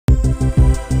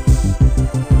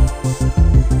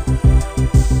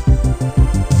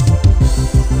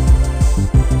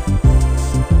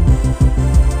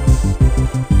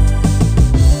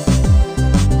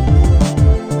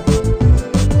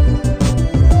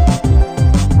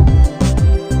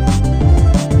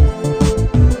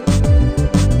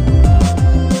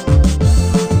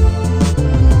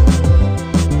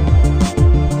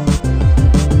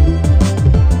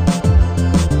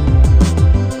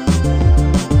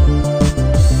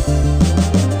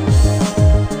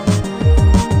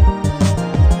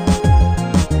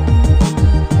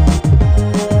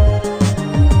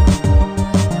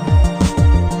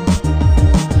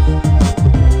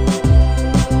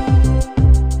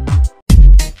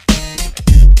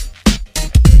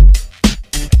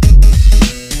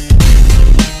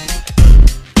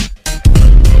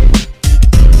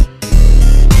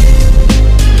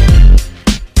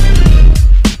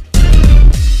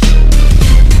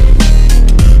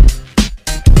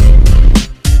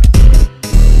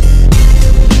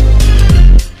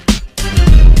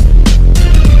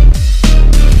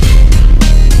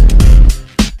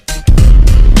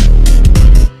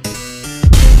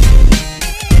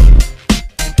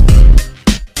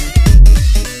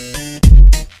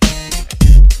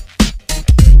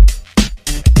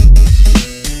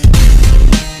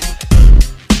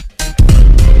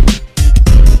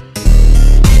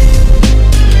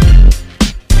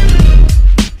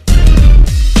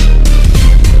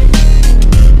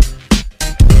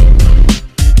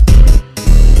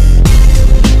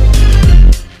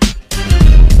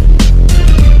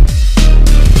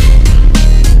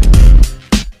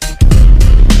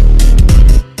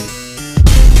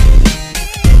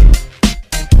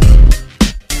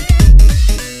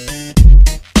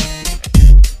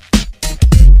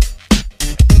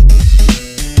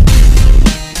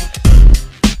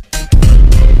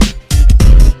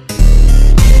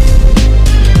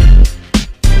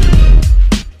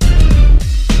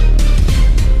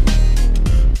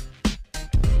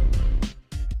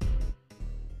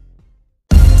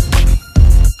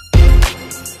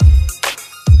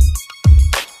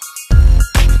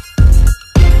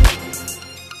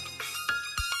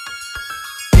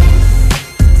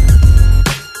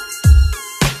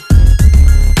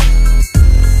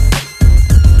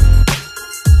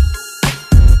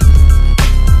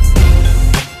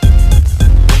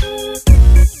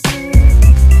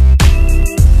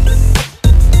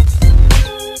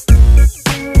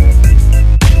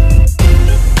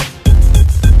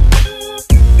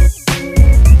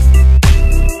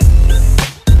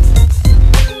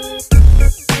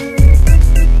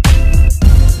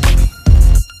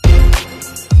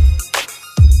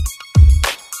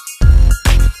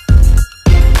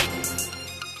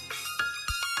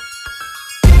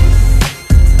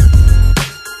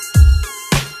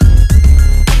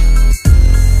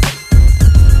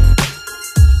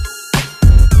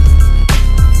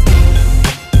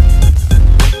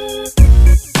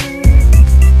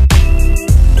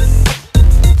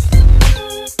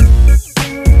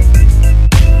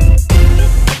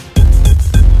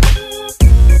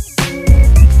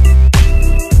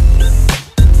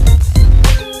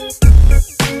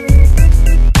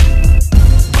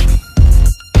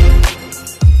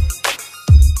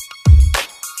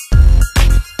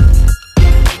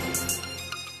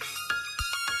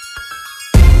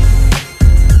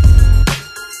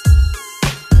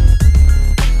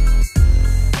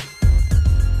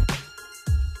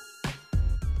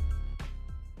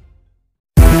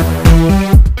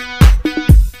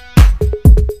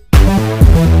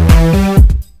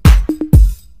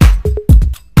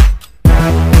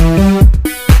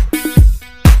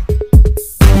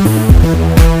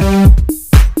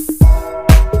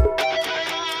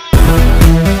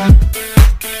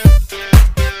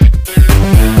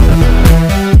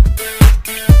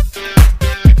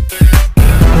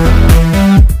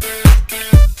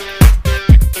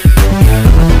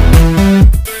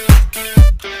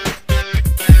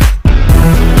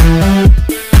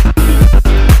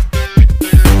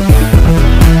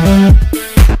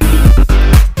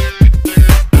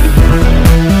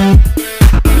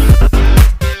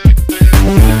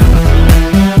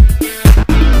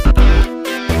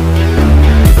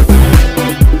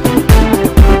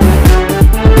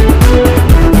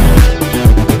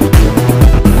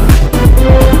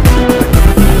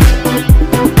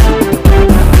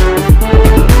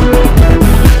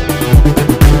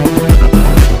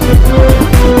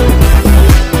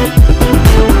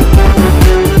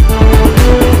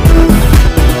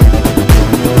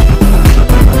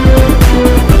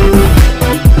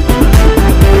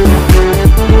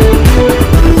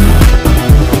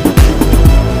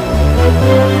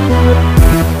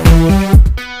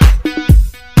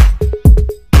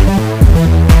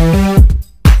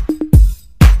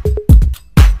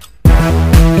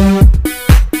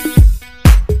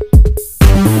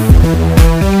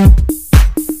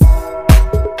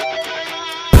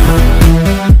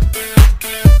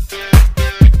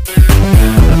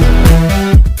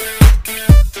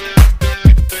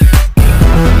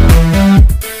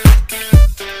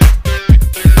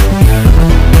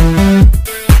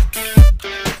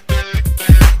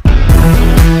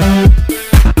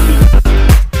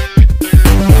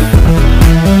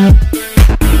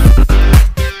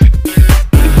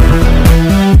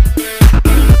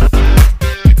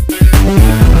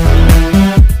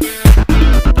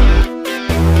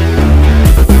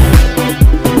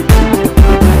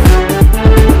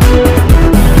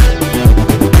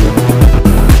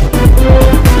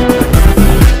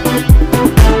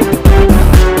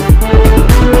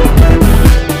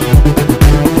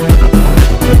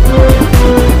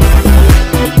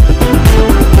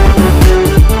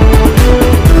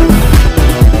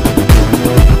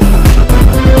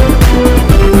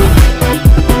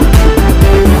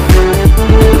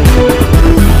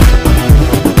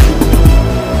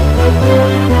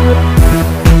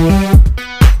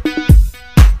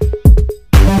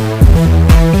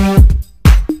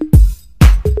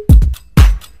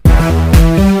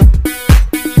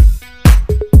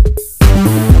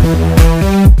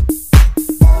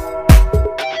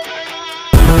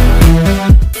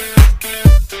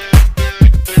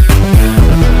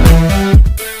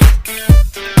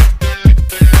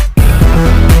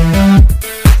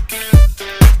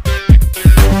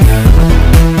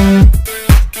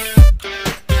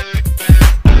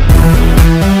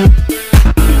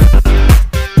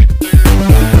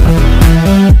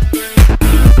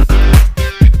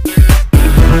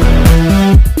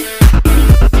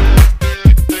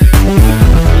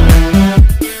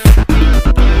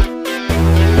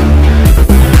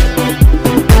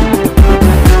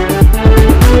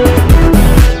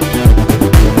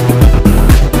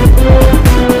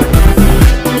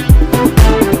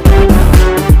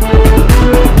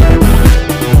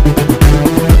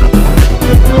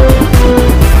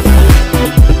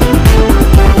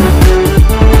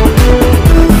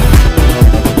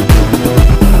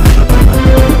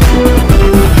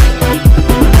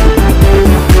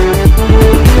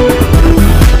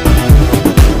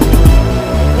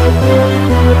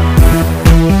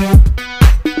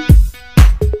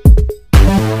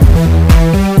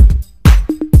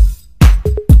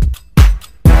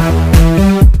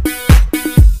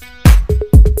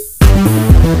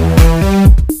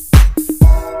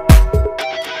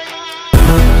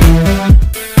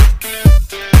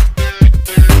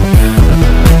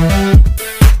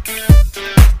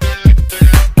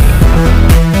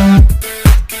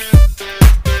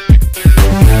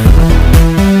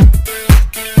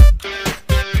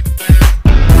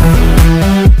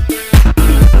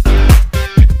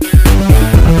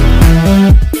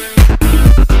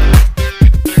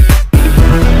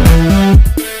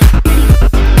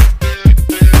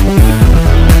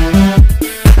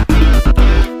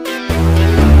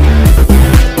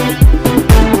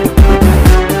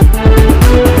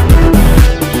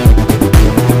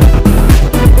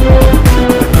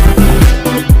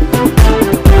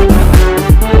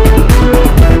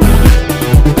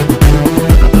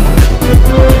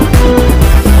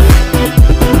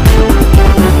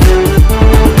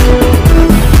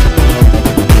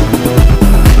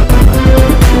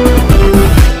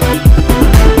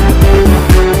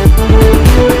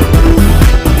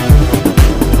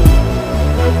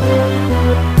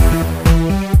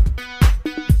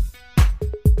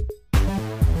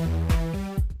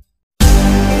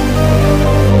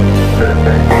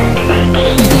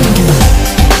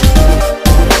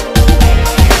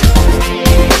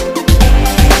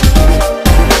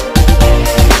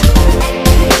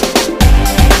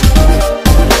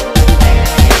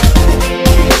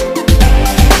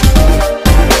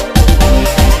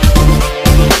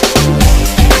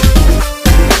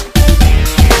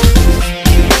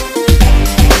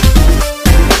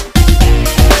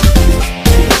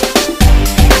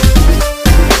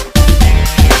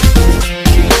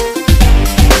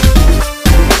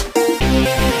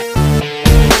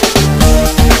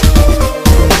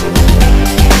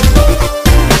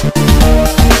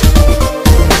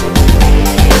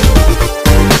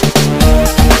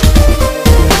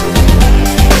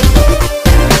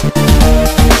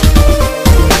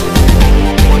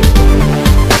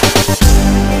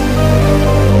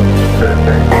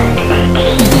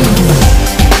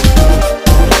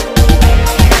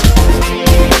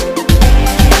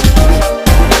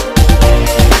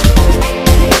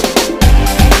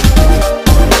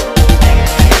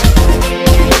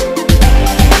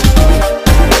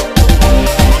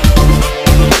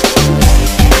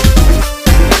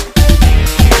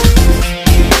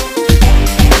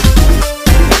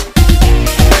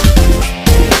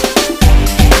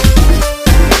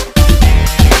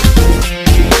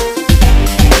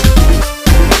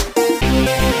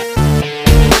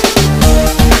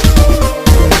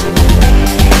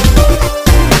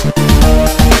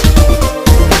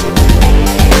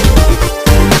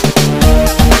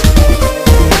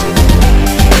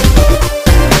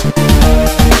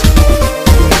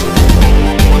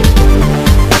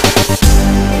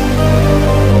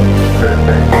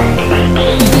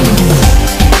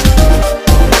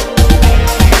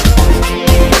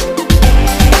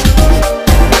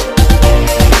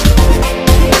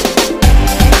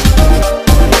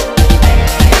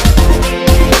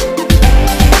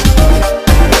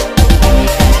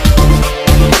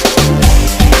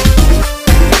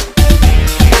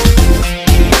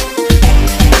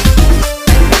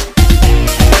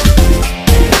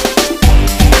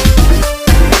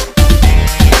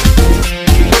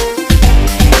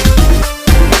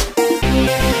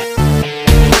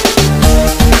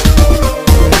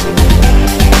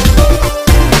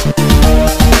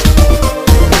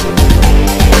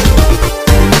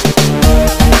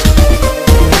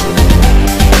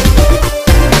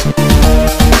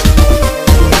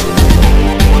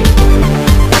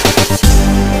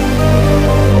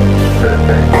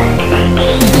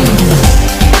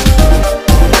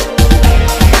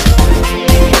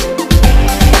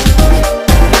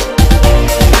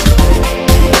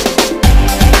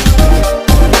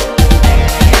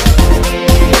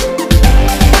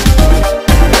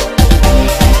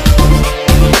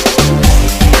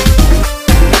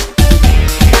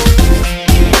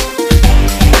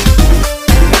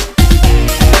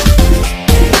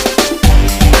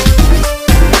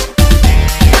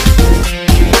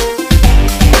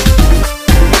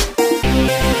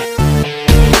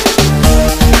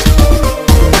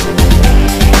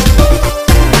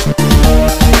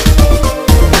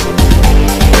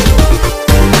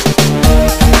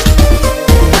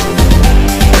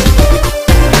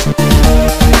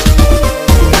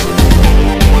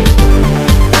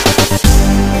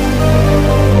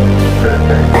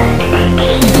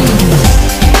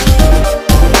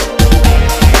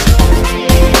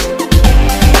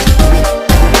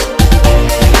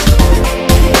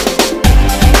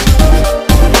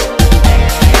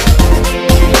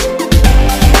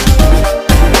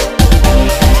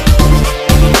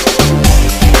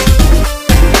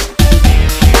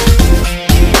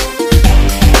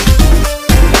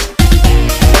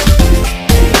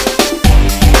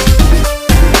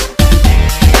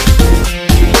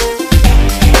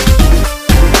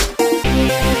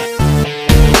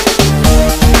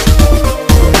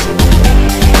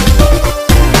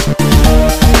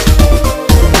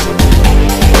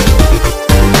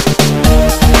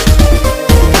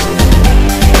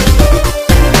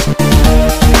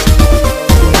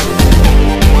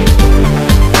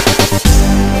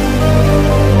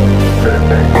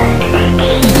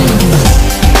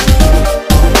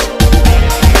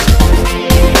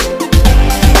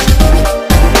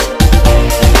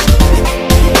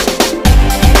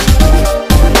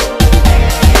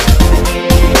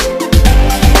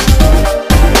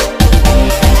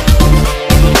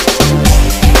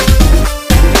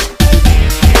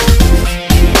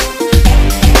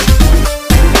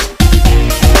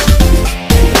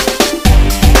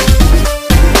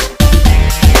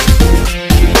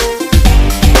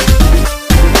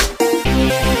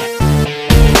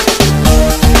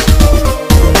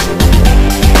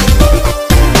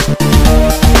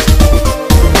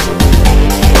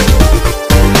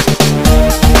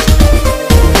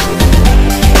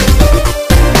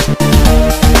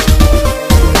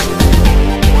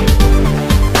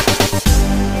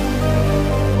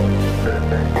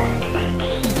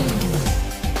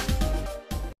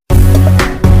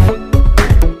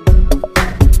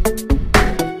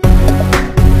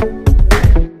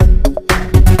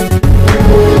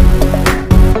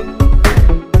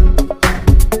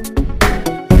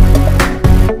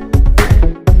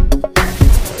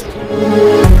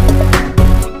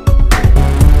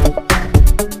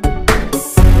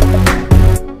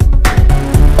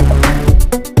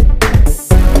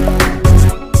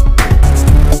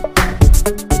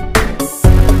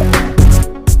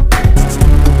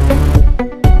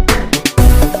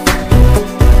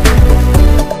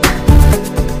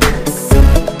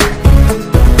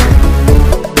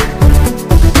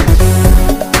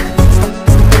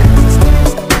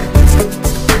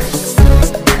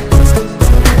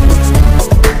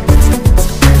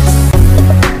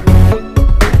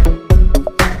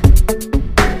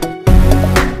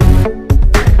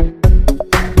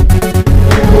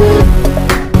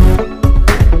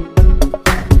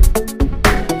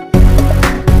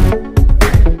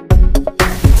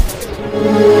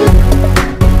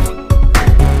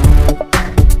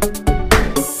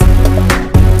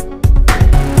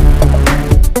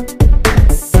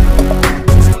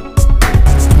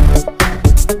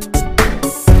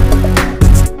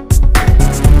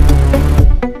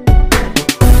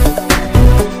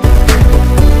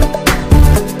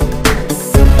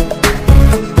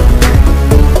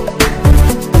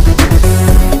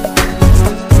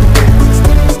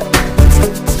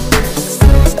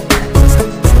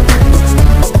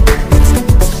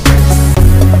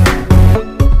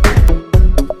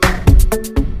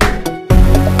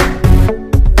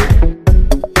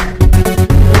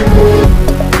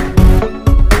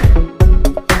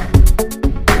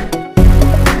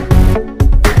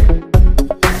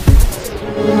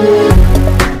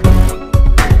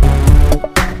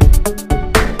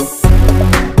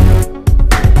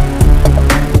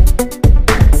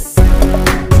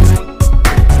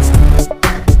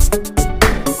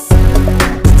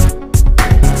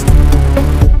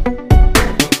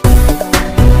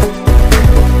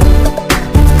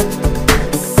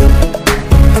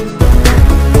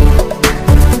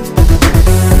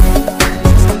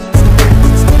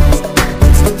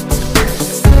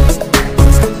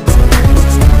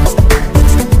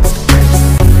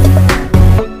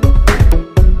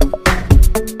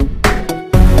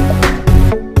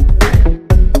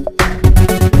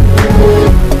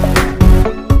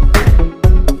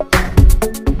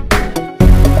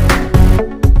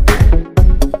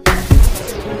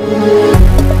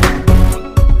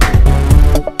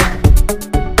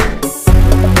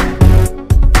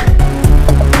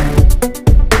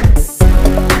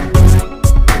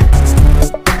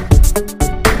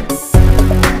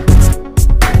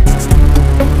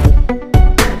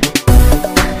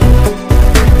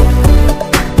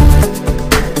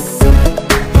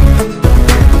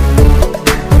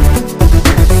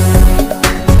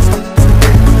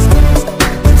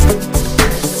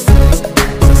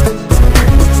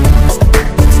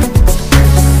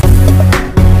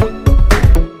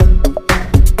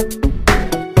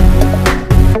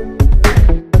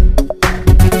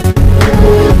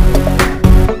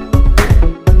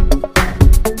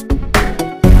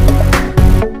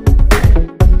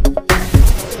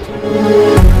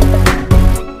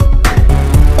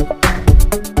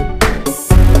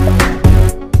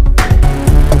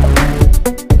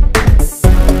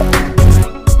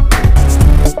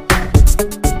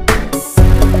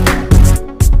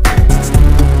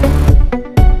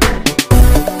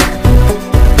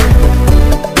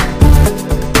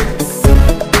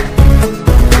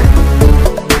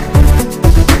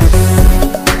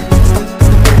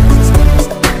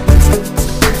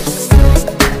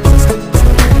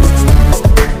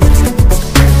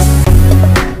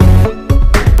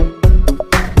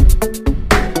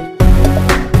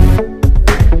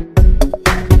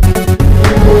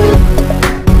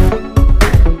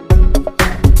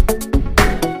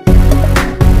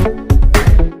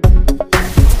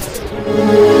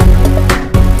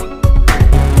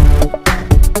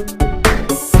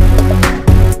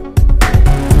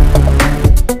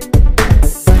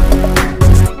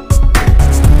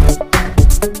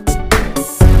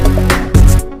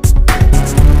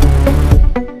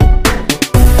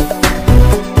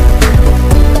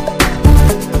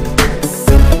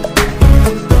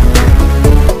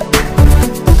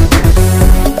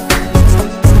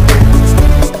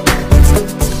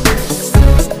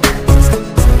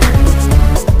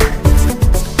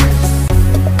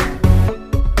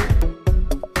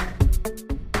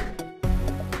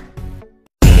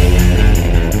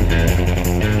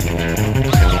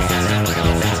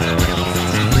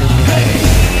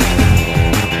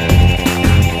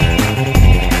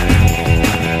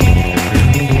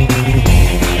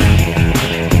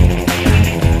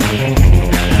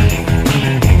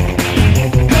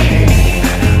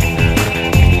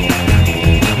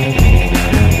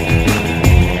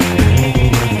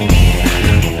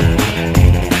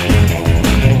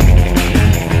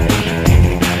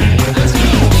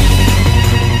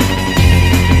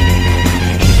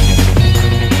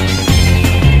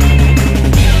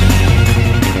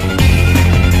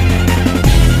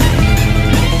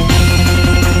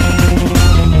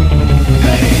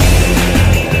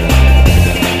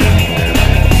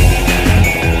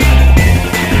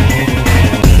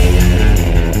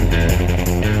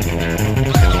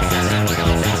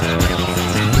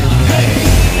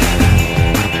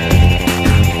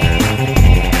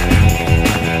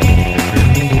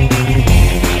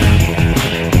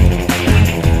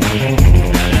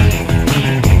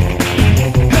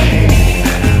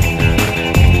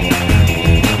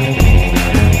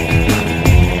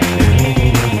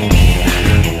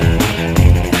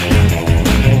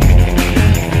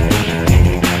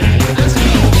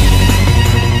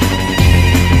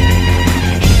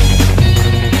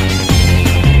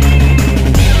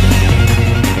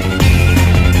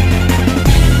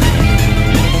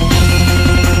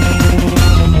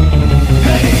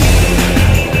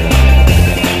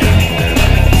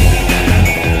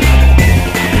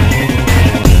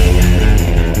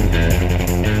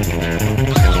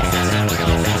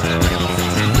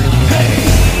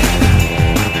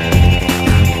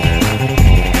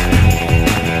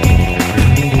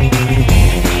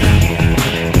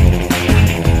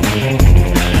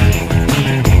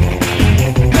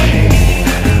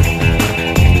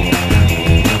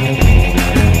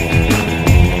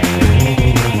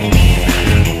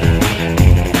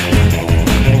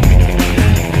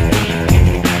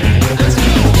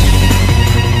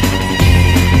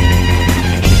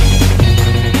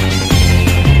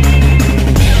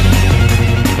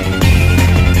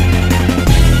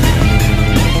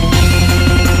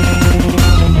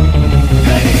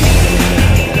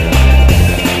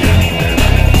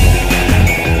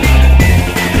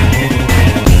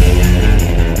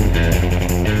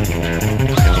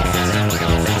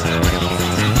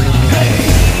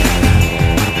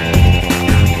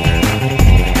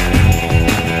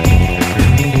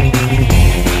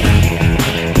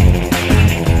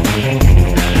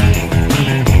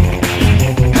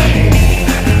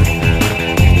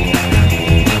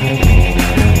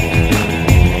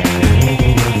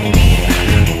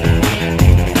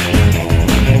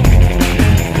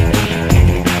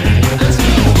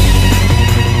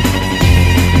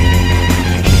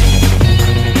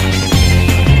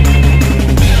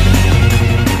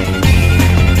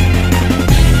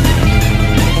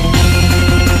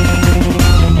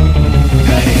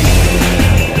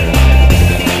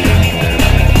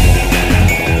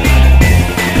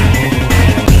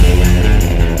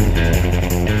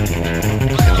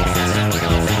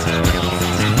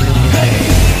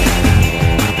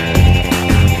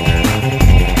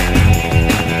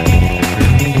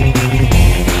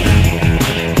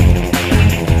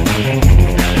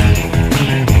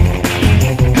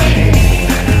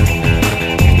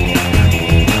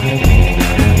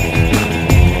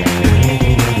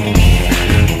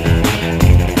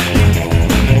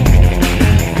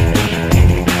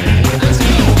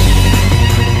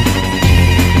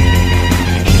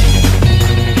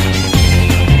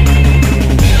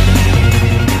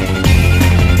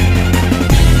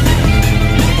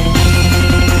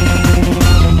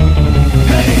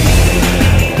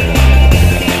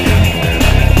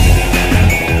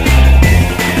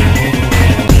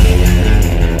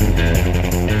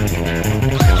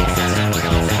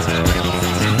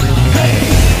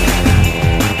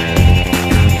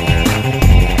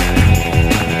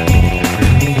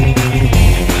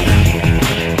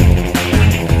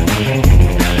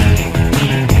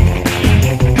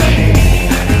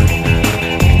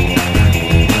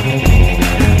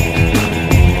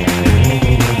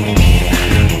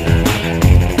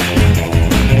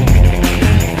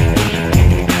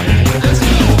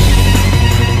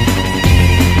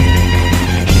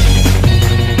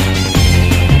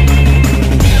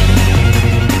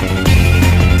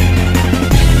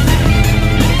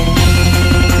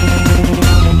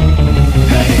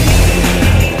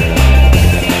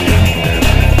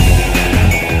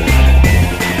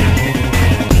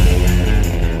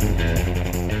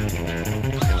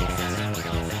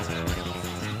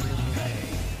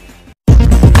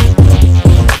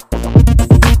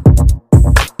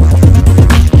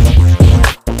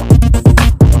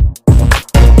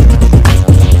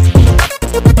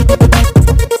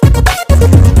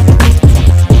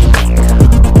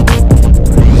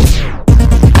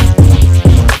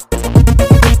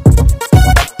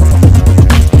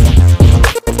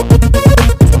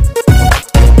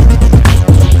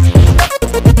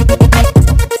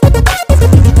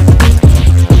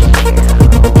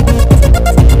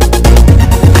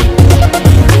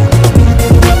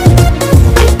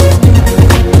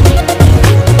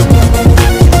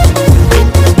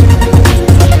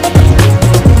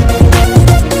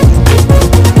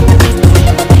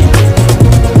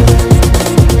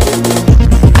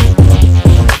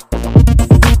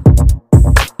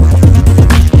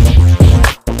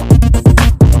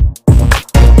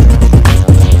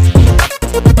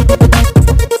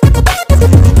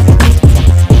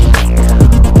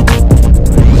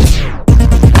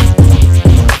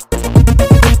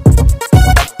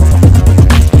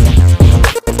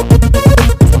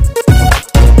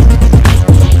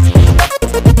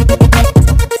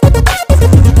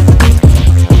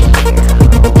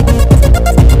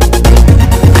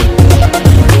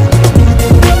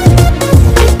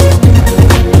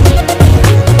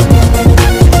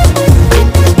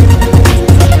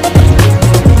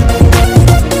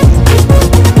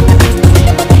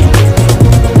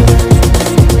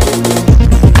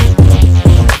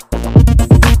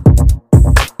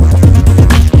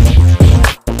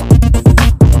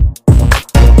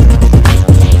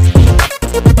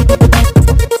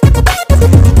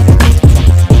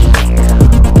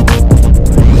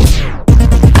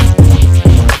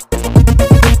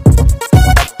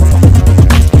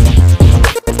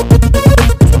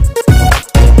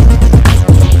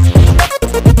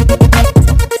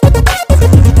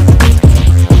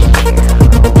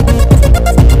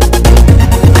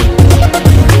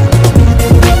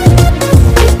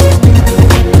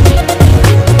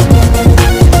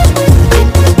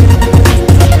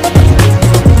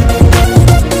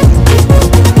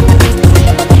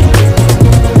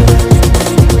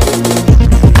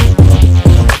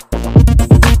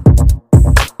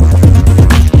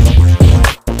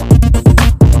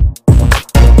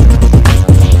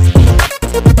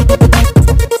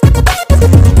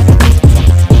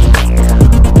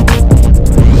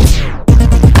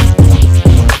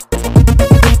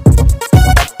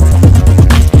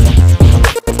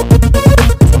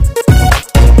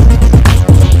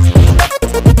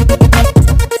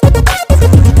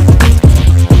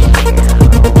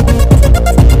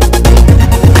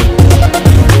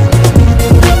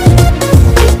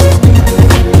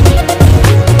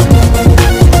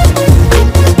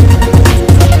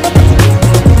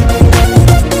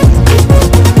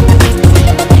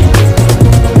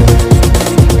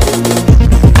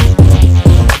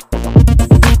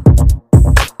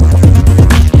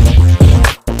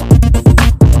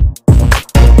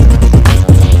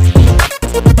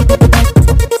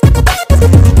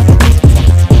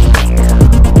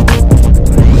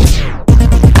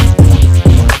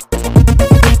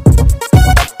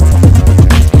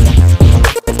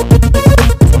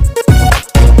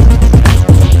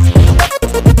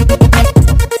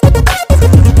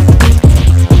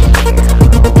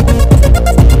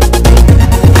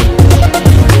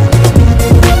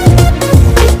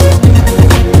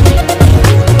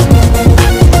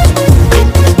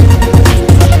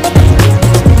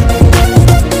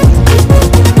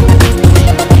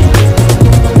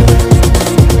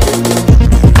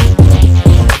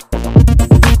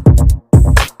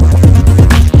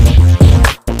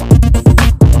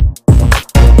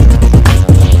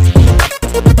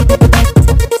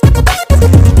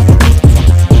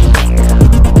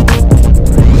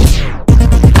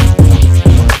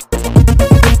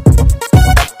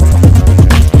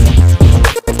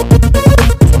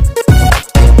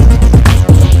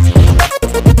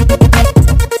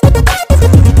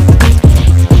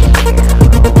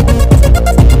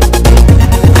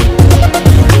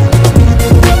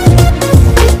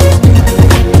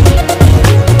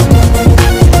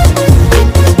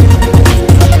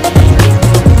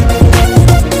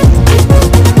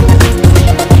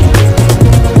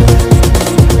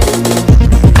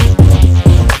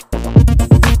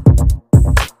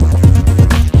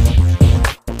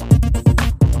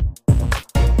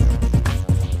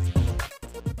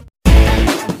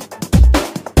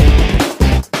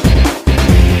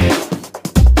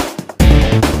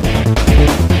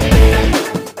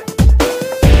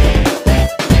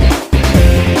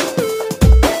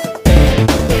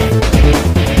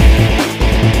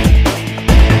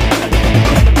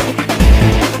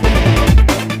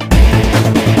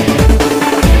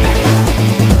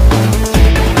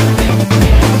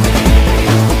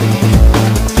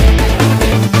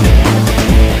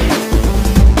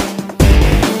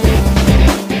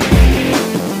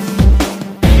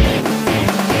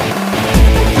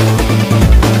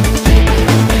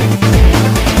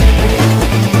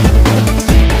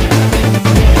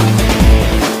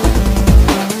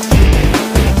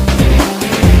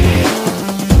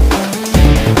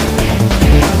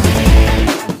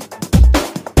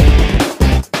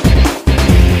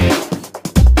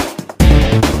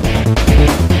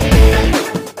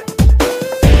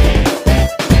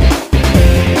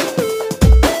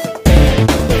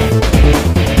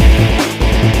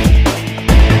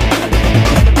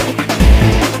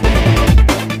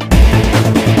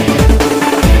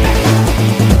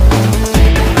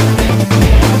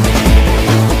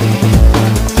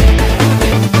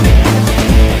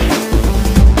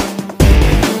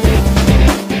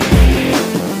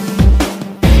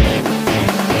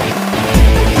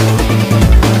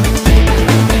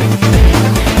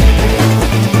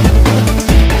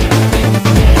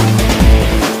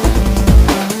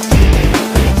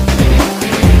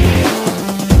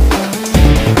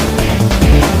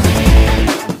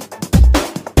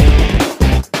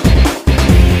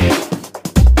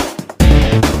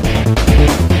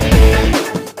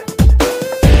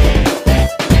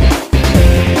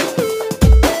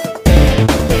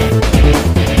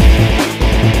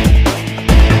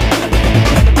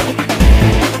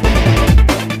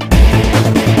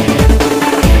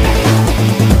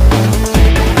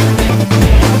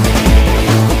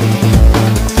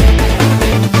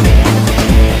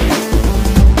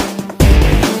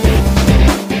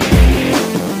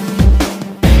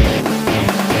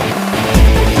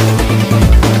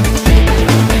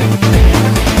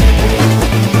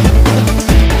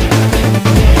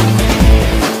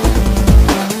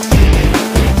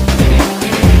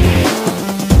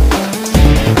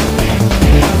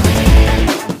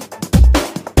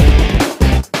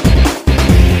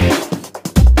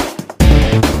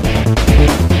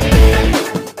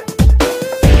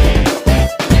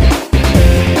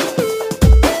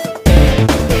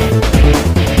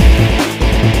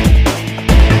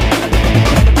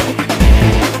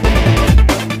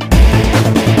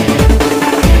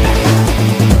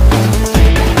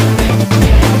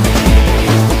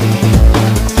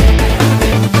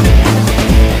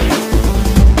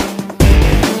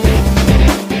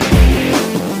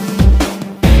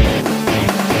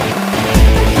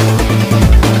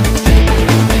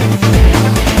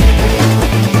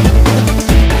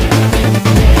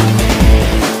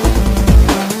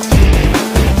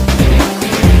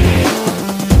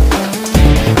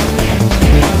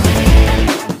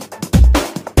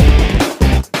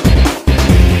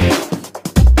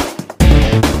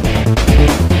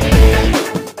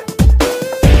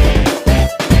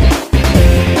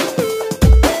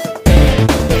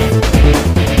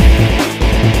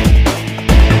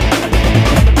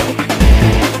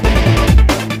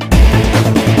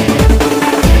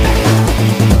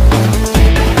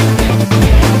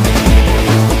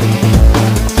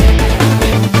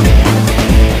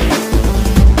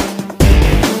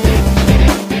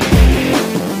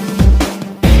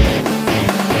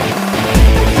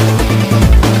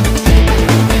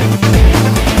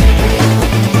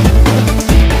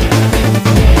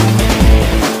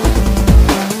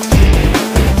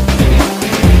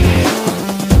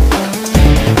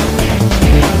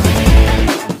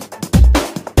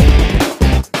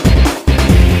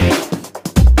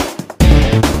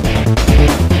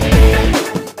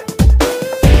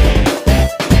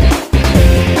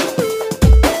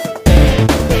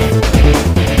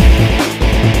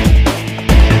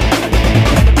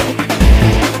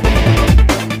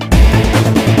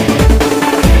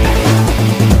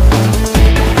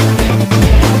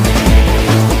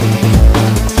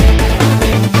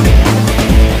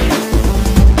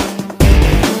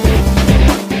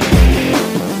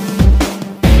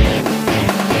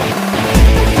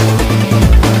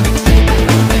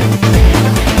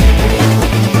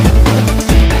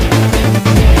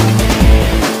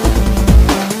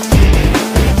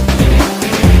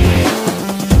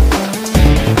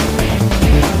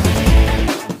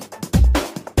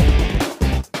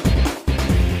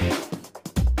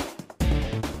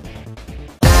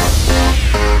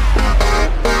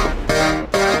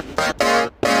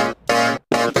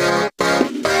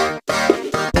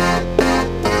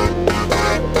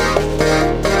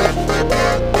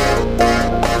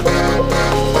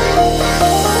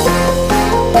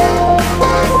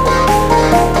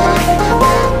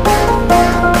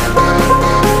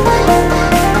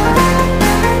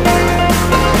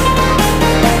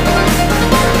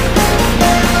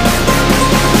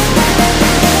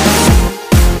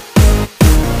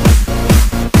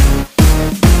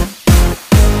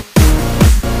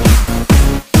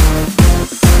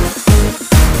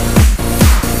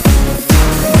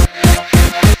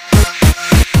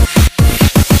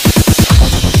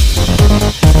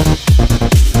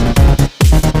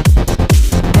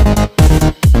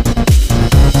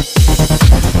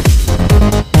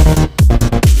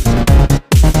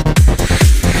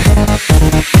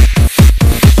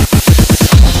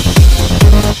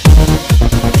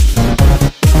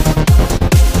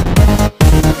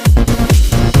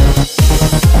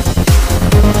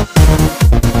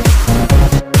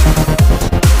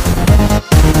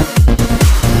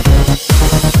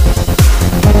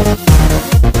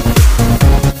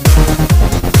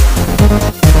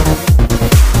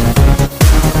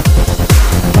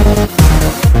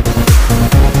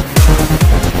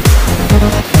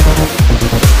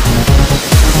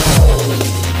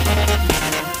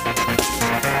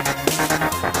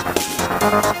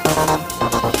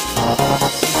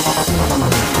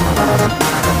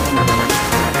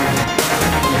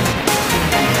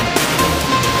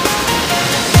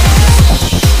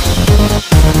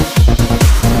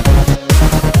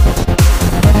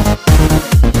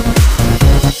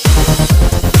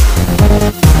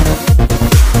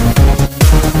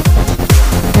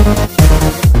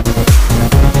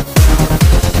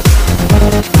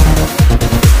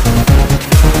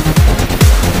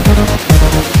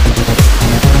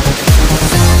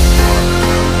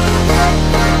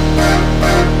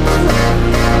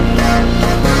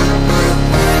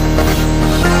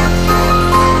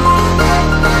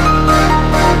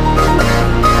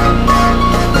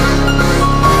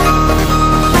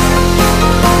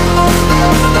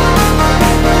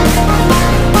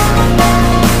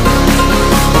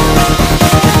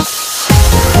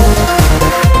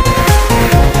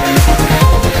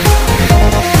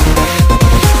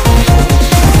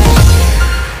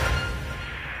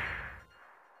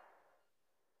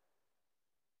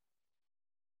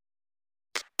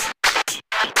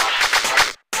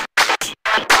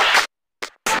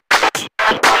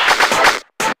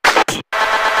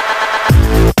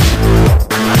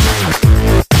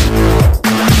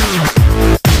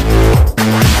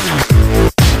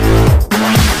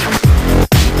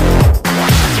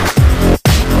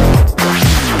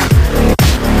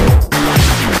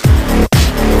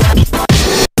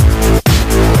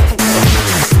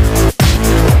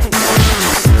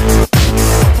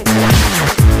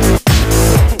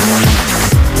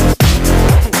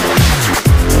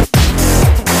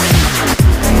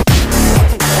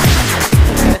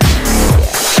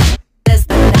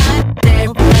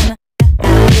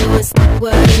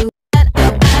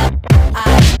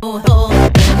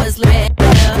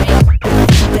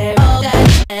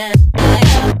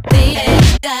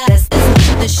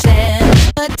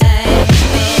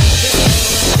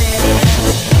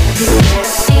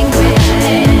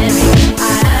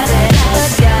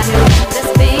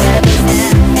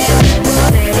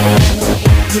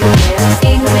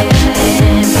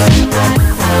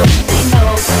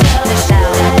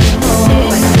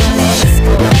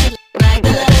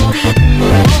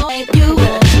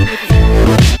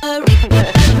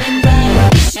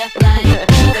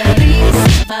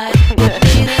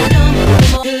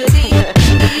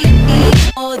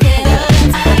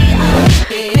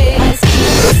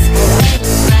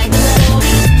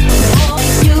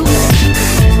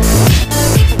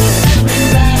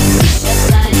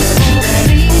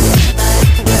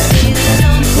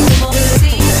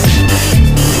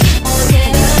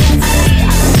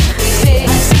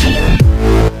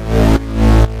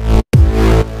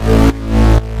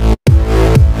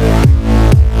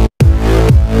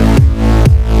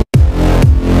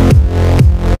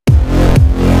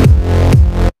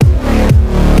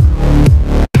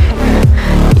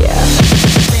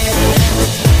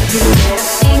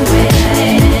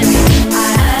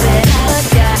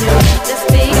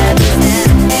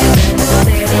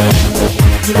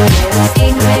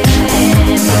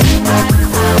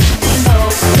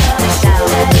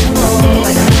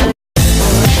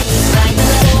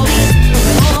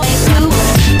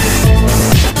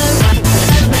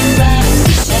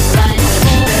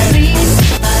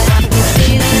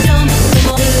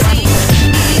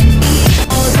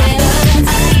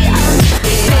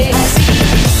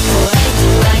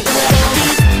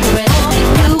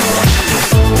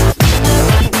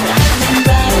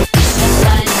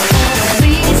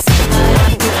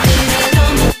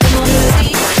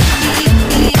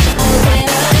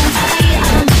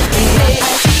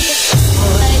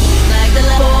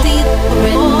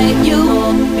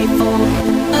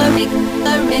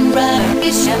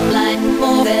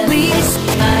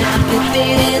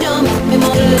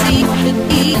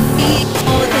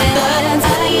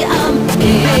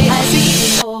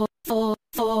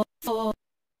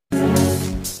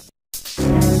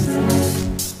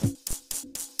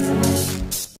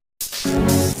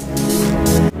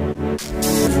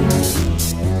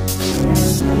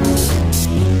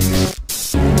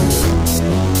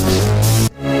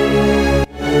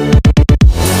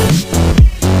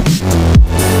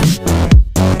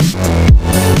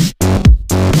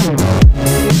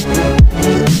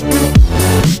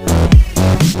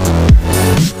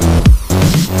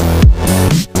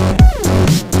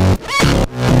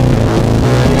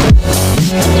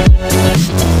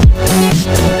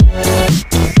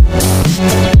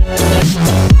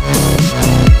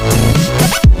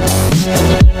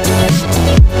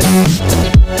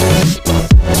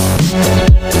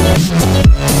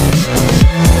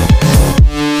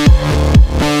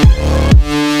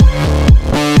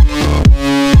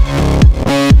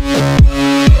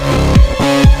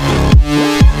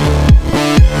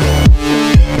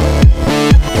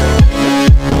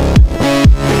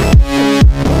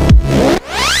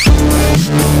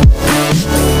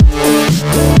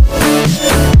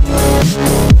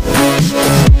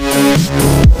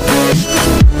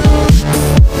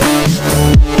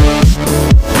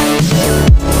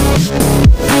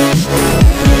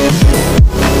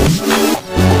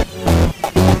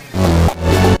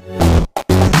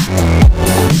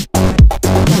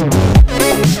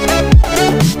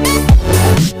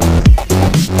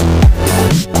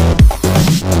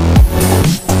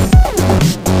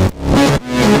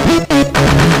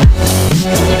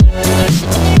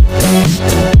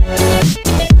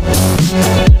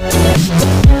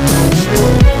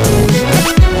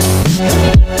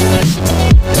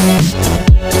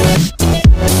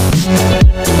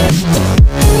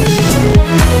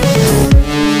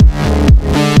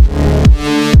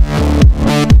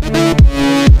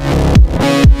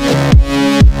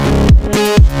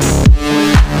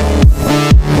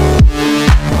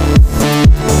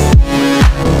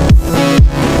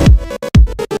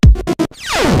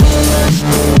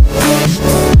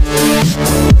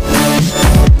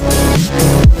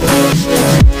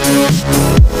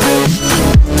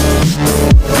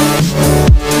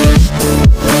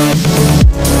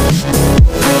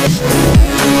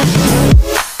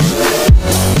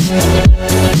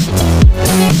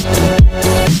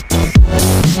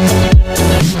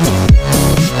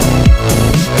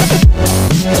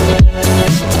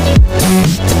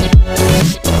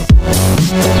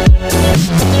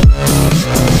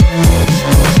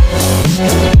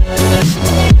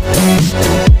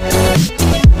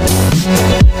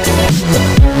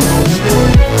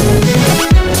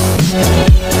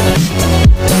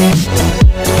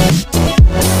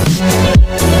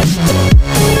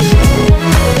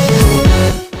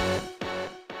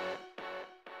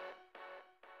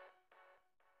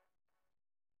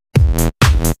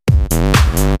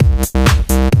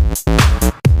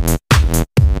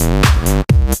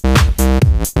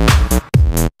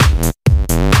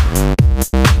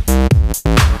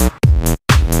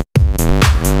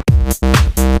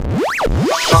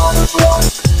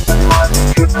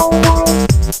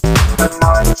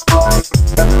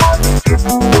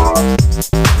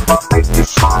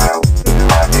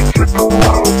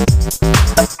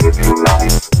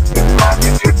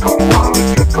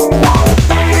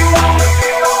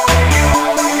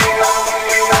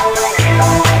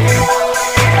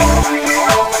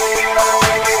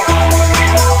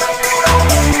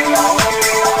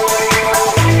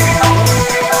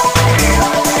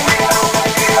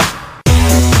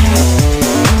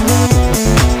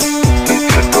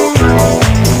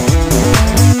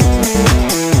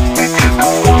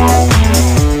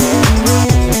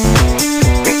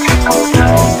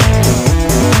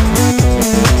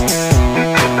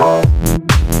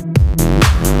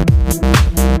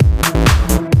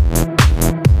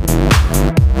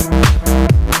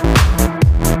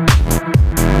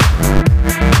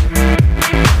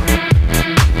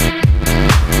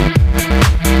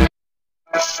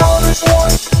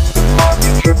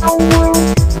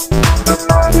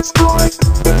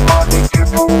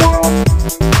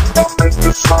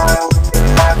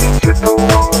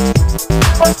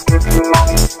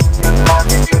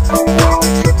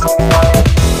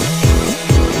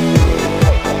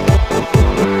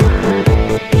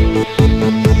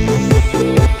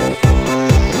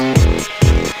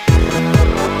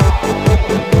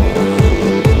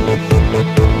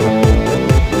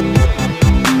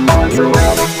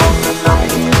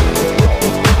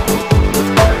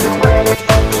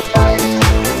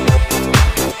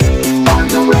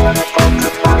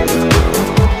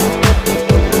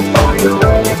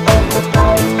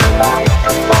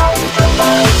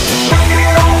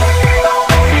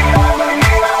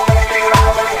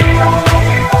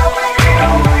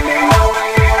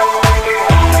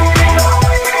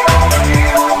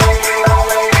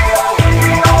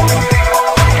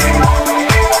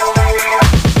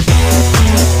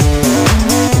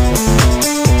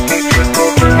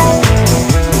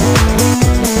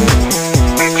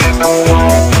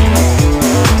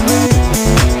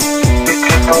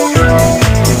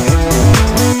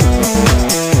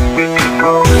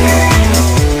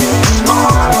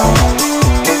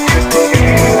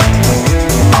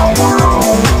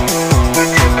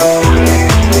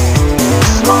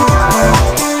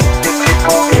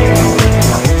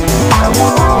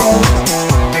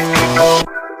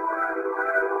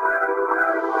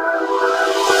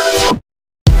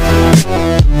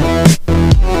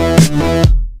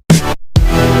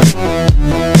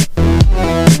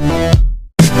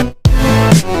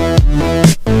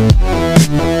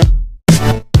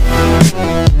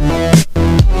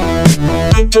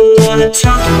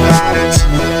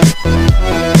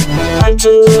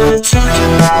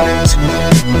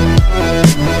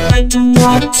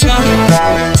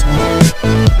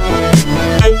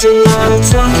don't wanna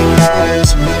talk about it.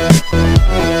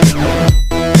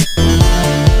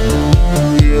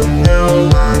 You know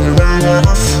I'm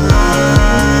gonna fly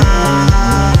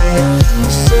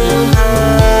so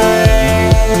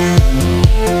high,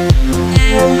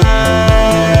 and hide.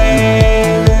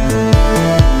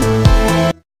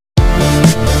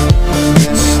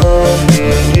 If only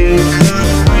you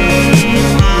could read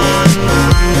my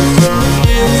mind from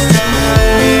inside,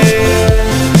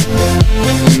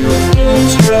 you would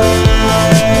try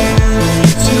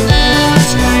to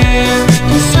ask me,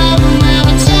 cause I will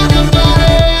never talk about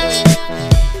it.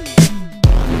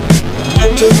 I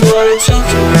don't wanna talk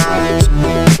about it.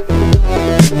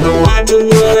 No, I don't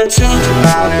wanna talk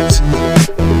about it.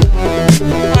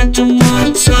 I don't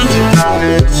wanna talk about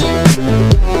it.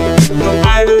 No,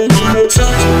 I don't wanna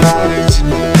talk about it.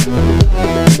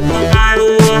 No, I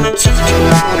don't wanna talk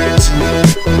about it.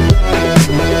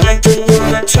 I don't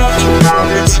wanna talk about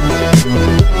it.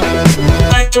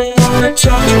 I don't wanna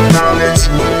talk about it.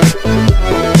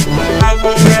 I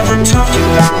will never talk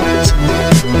about it.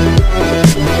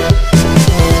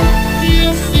 You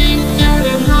think that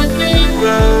it might be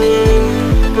wrong,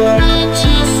 but I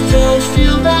just don't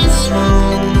feel that's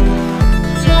wrong.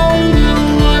 Don't know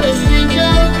what I think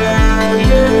about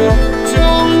you.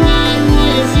 Don't mind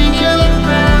what you think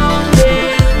about me.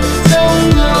 Don't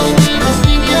know what I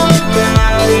think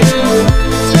about you.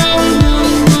 Don't know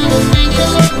what I think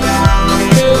about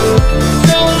you.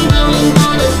 Don't know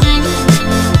what I think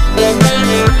about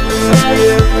you, about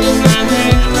you, about me,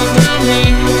 about me.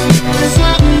 'Cause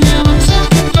I will never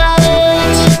talk about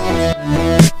it.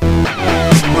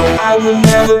 No, I will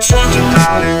never talk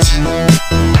about it.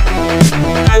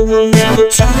 I will never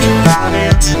talk about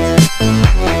it.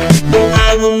 No,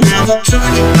 I will never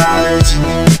talk about it.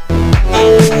 Oh,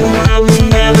 I will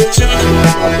never talk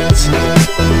about it.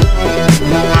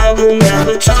 No, I will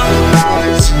never talk about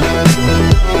it.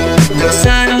 'Cause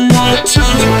I don't wanna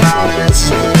talk about it.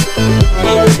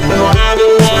 Oh, no, I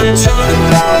don't wanna talk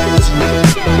about it.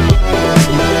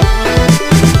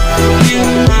 You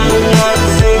know what I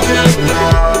think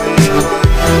about you.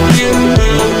 You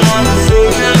know what I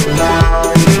think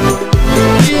about you.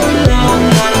 You know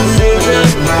what I think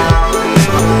about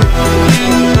you. You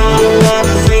know what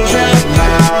I think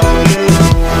about you.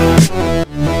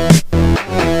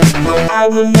 No, I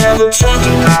will never talk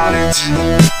about it.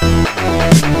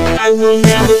 I will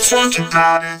never talk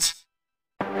about it.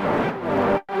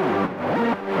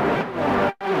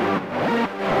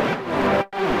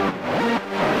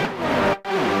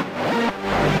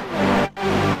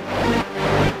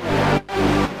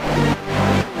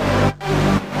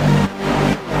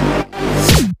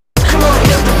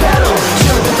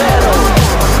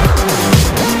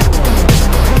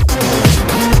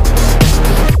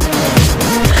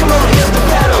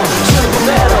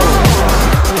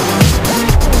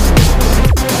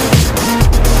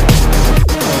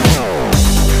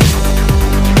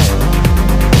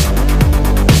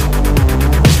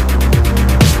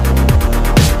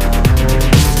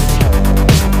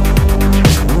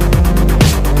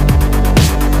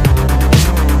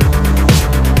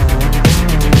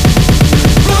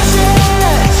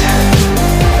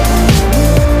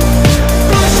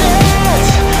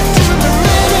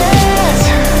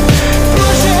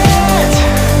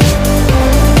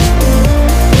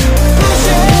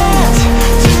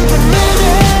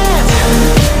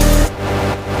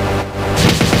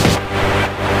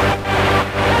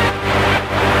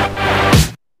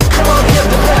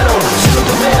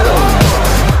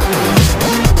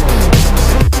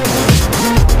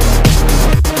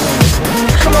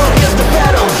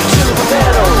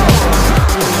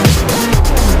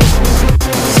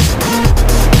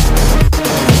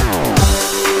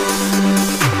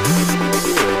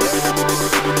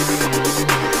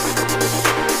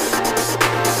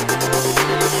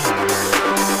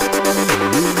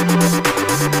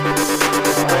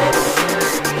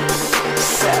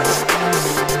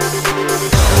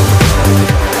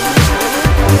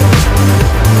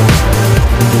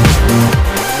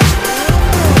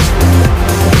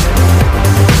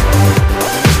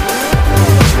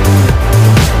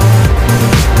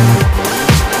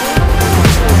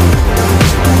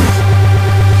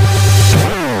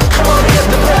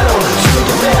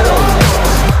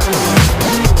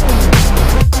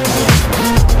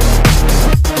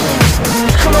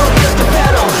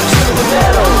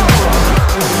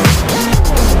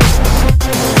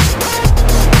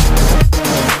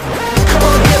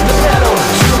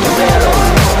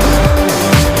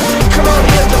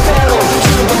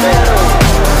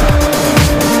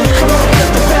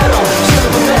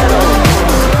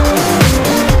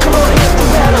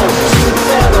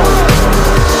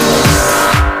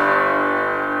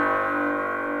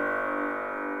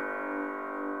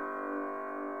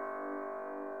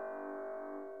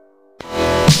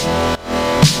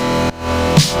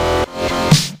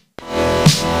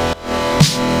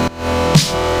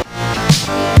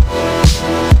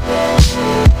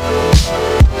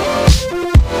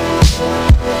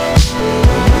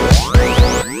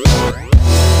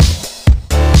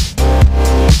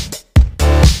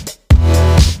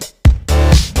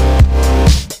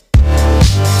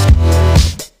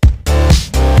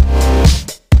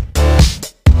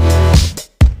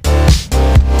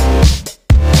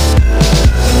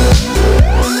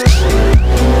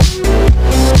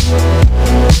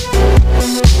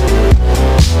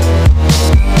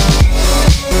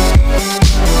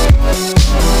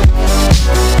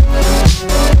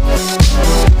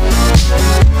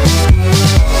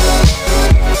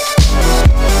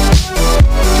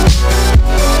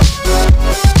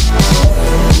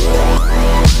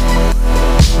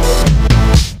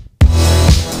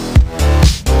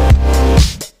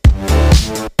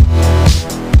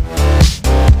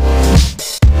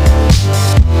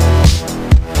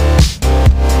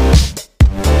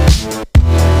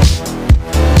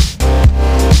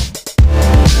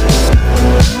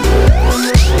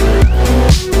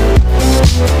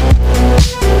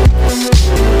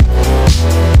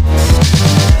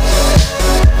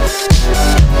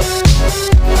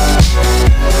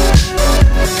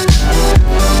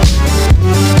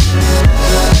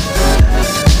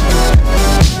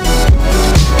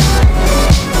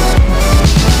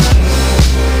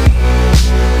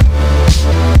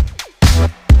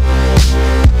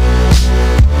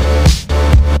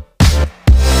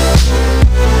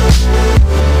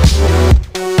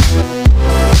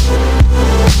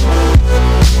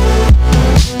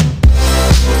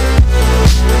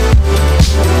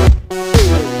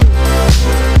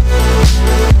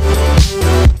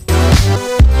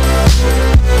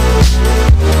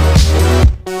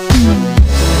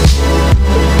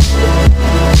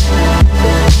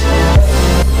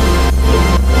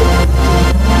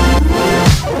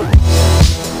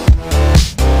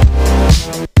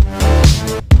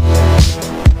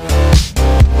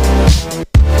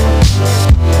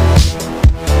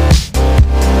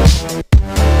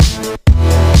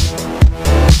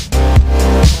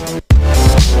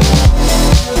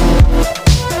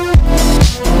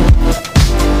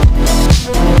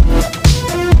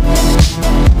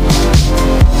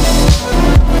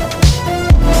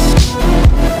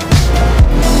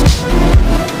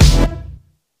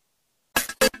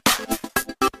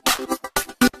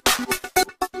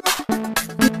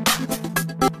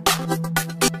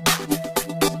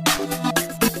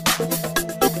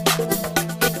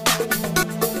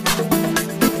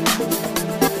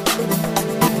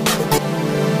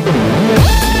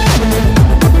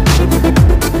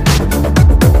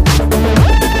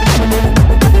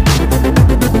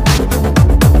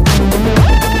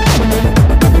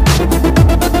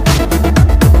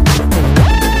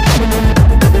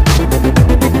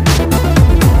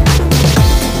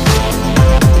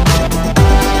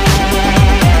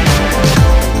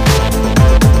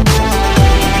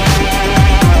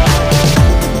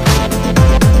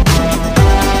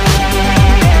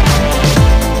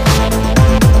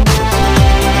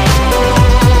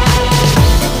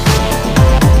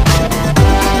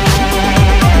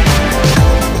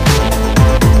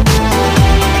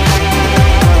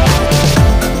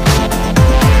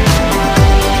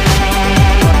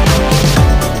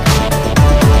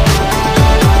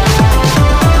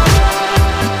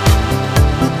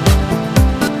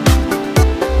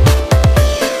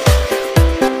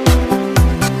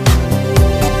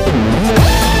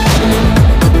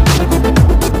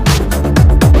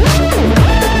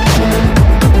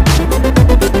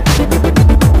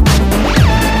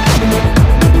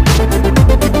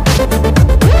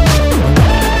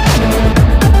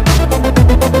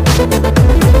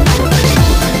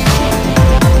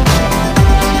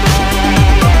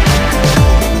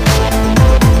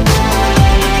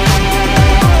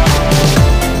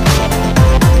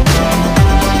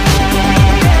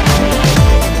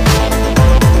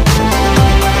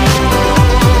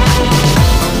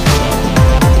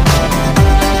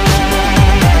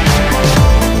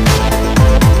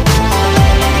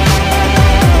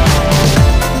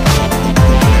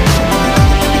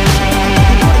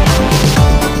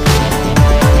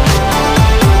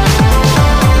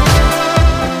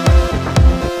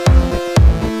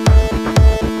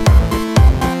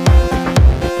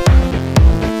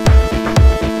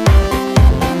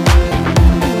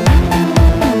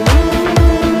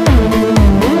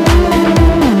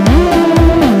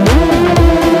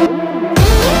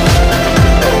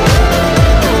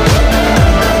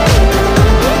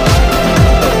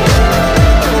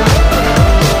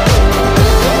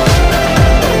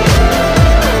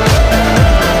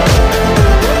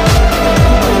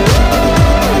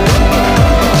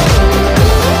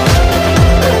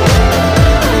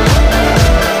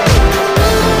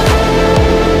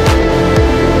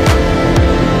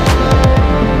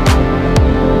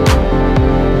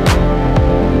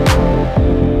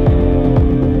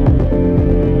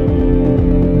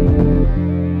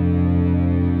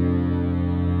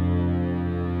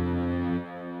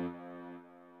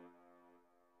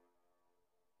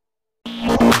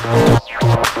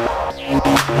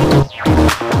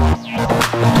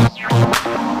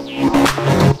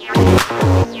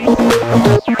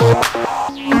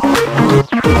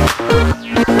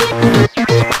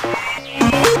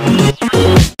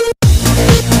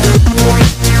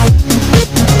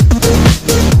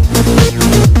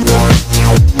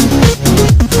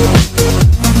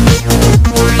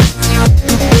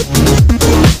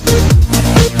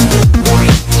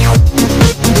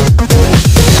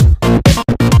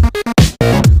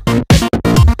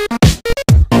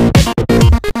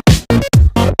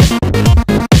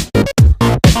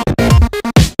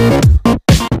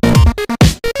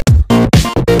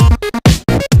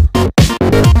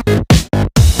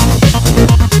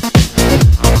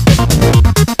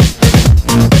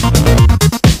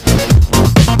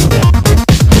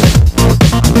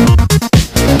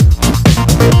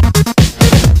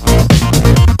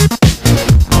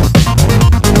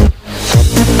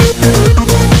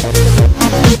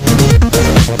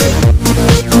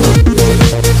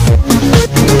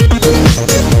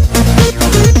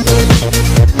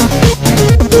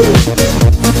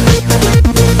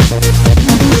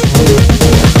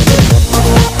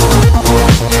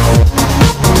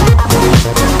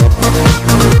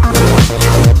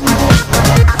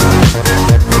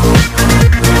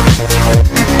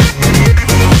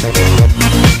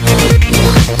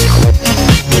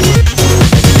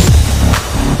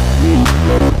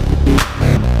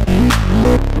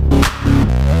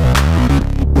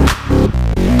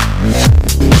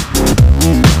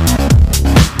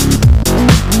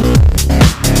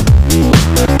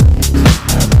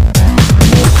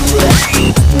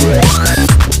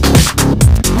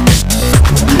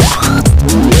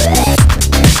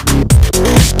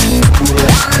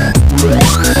 We'll be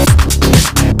right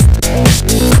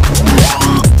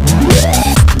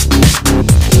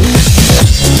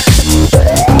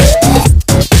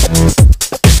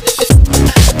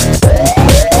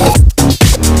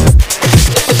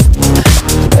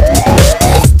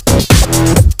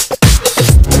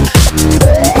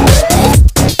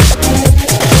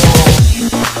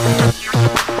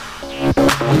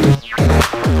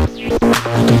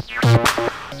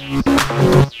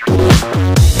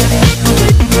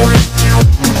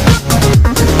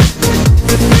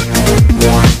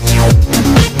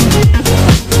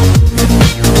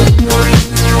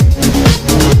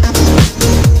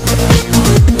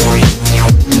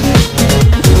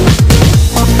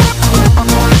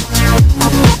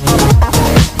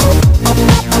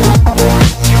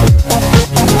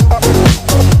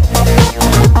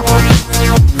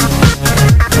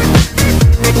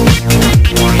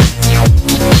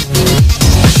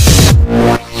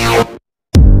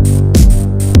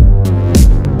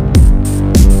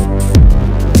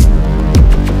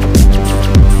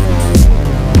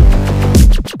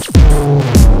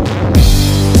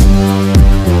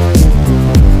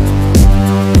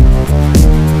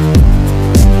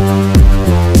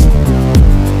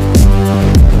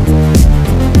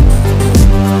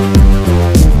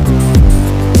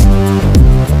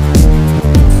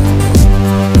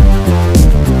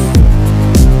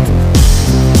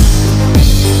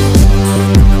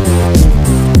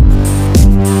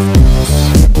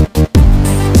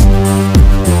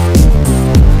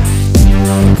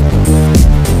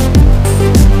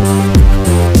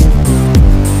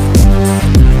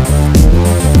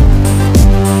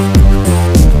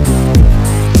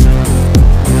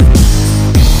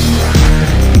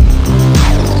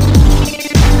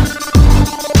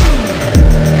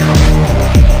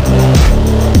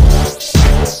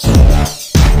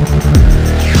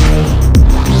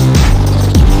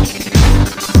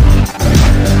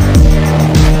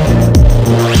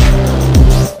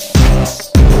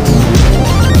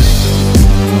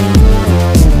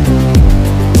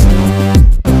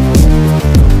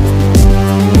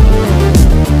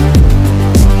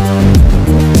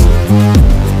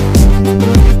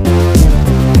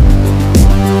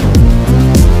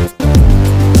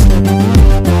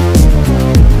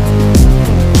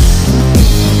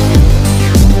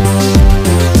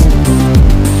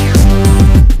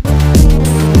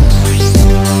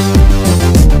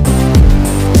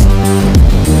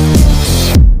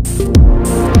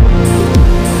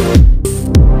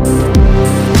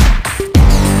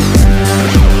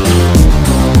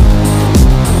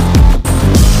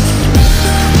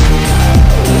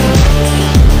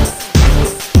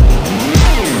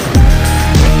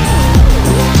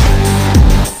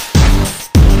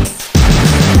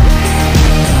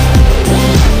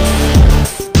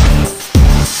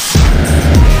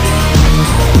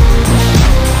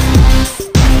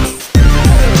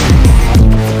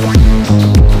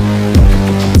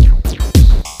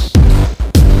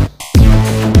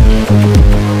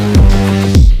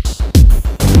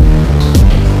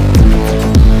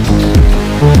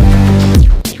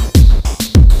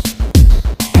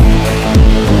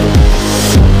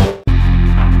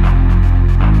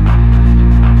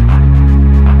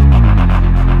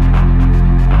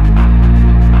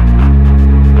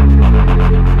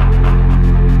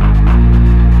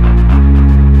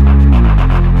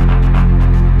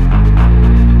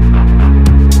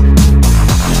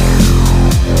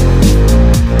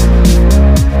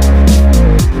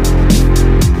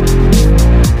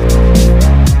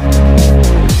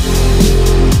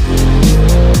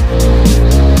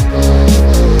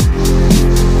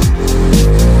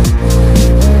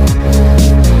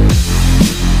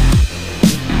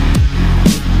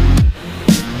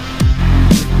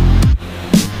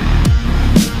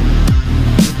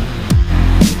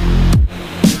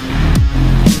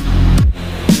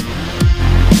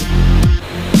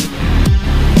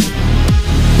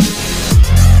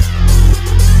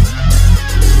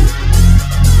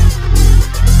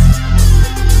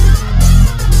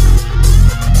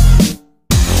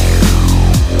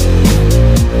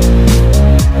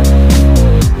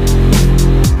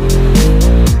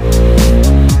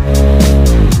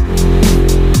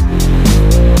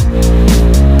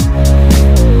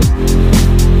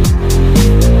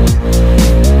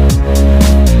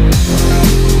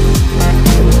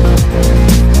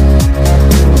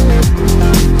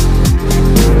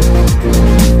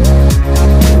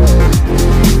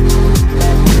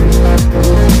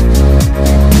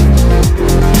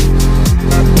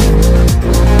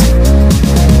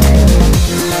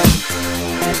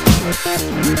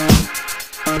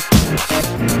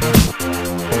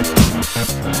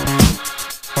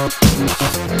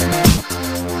back.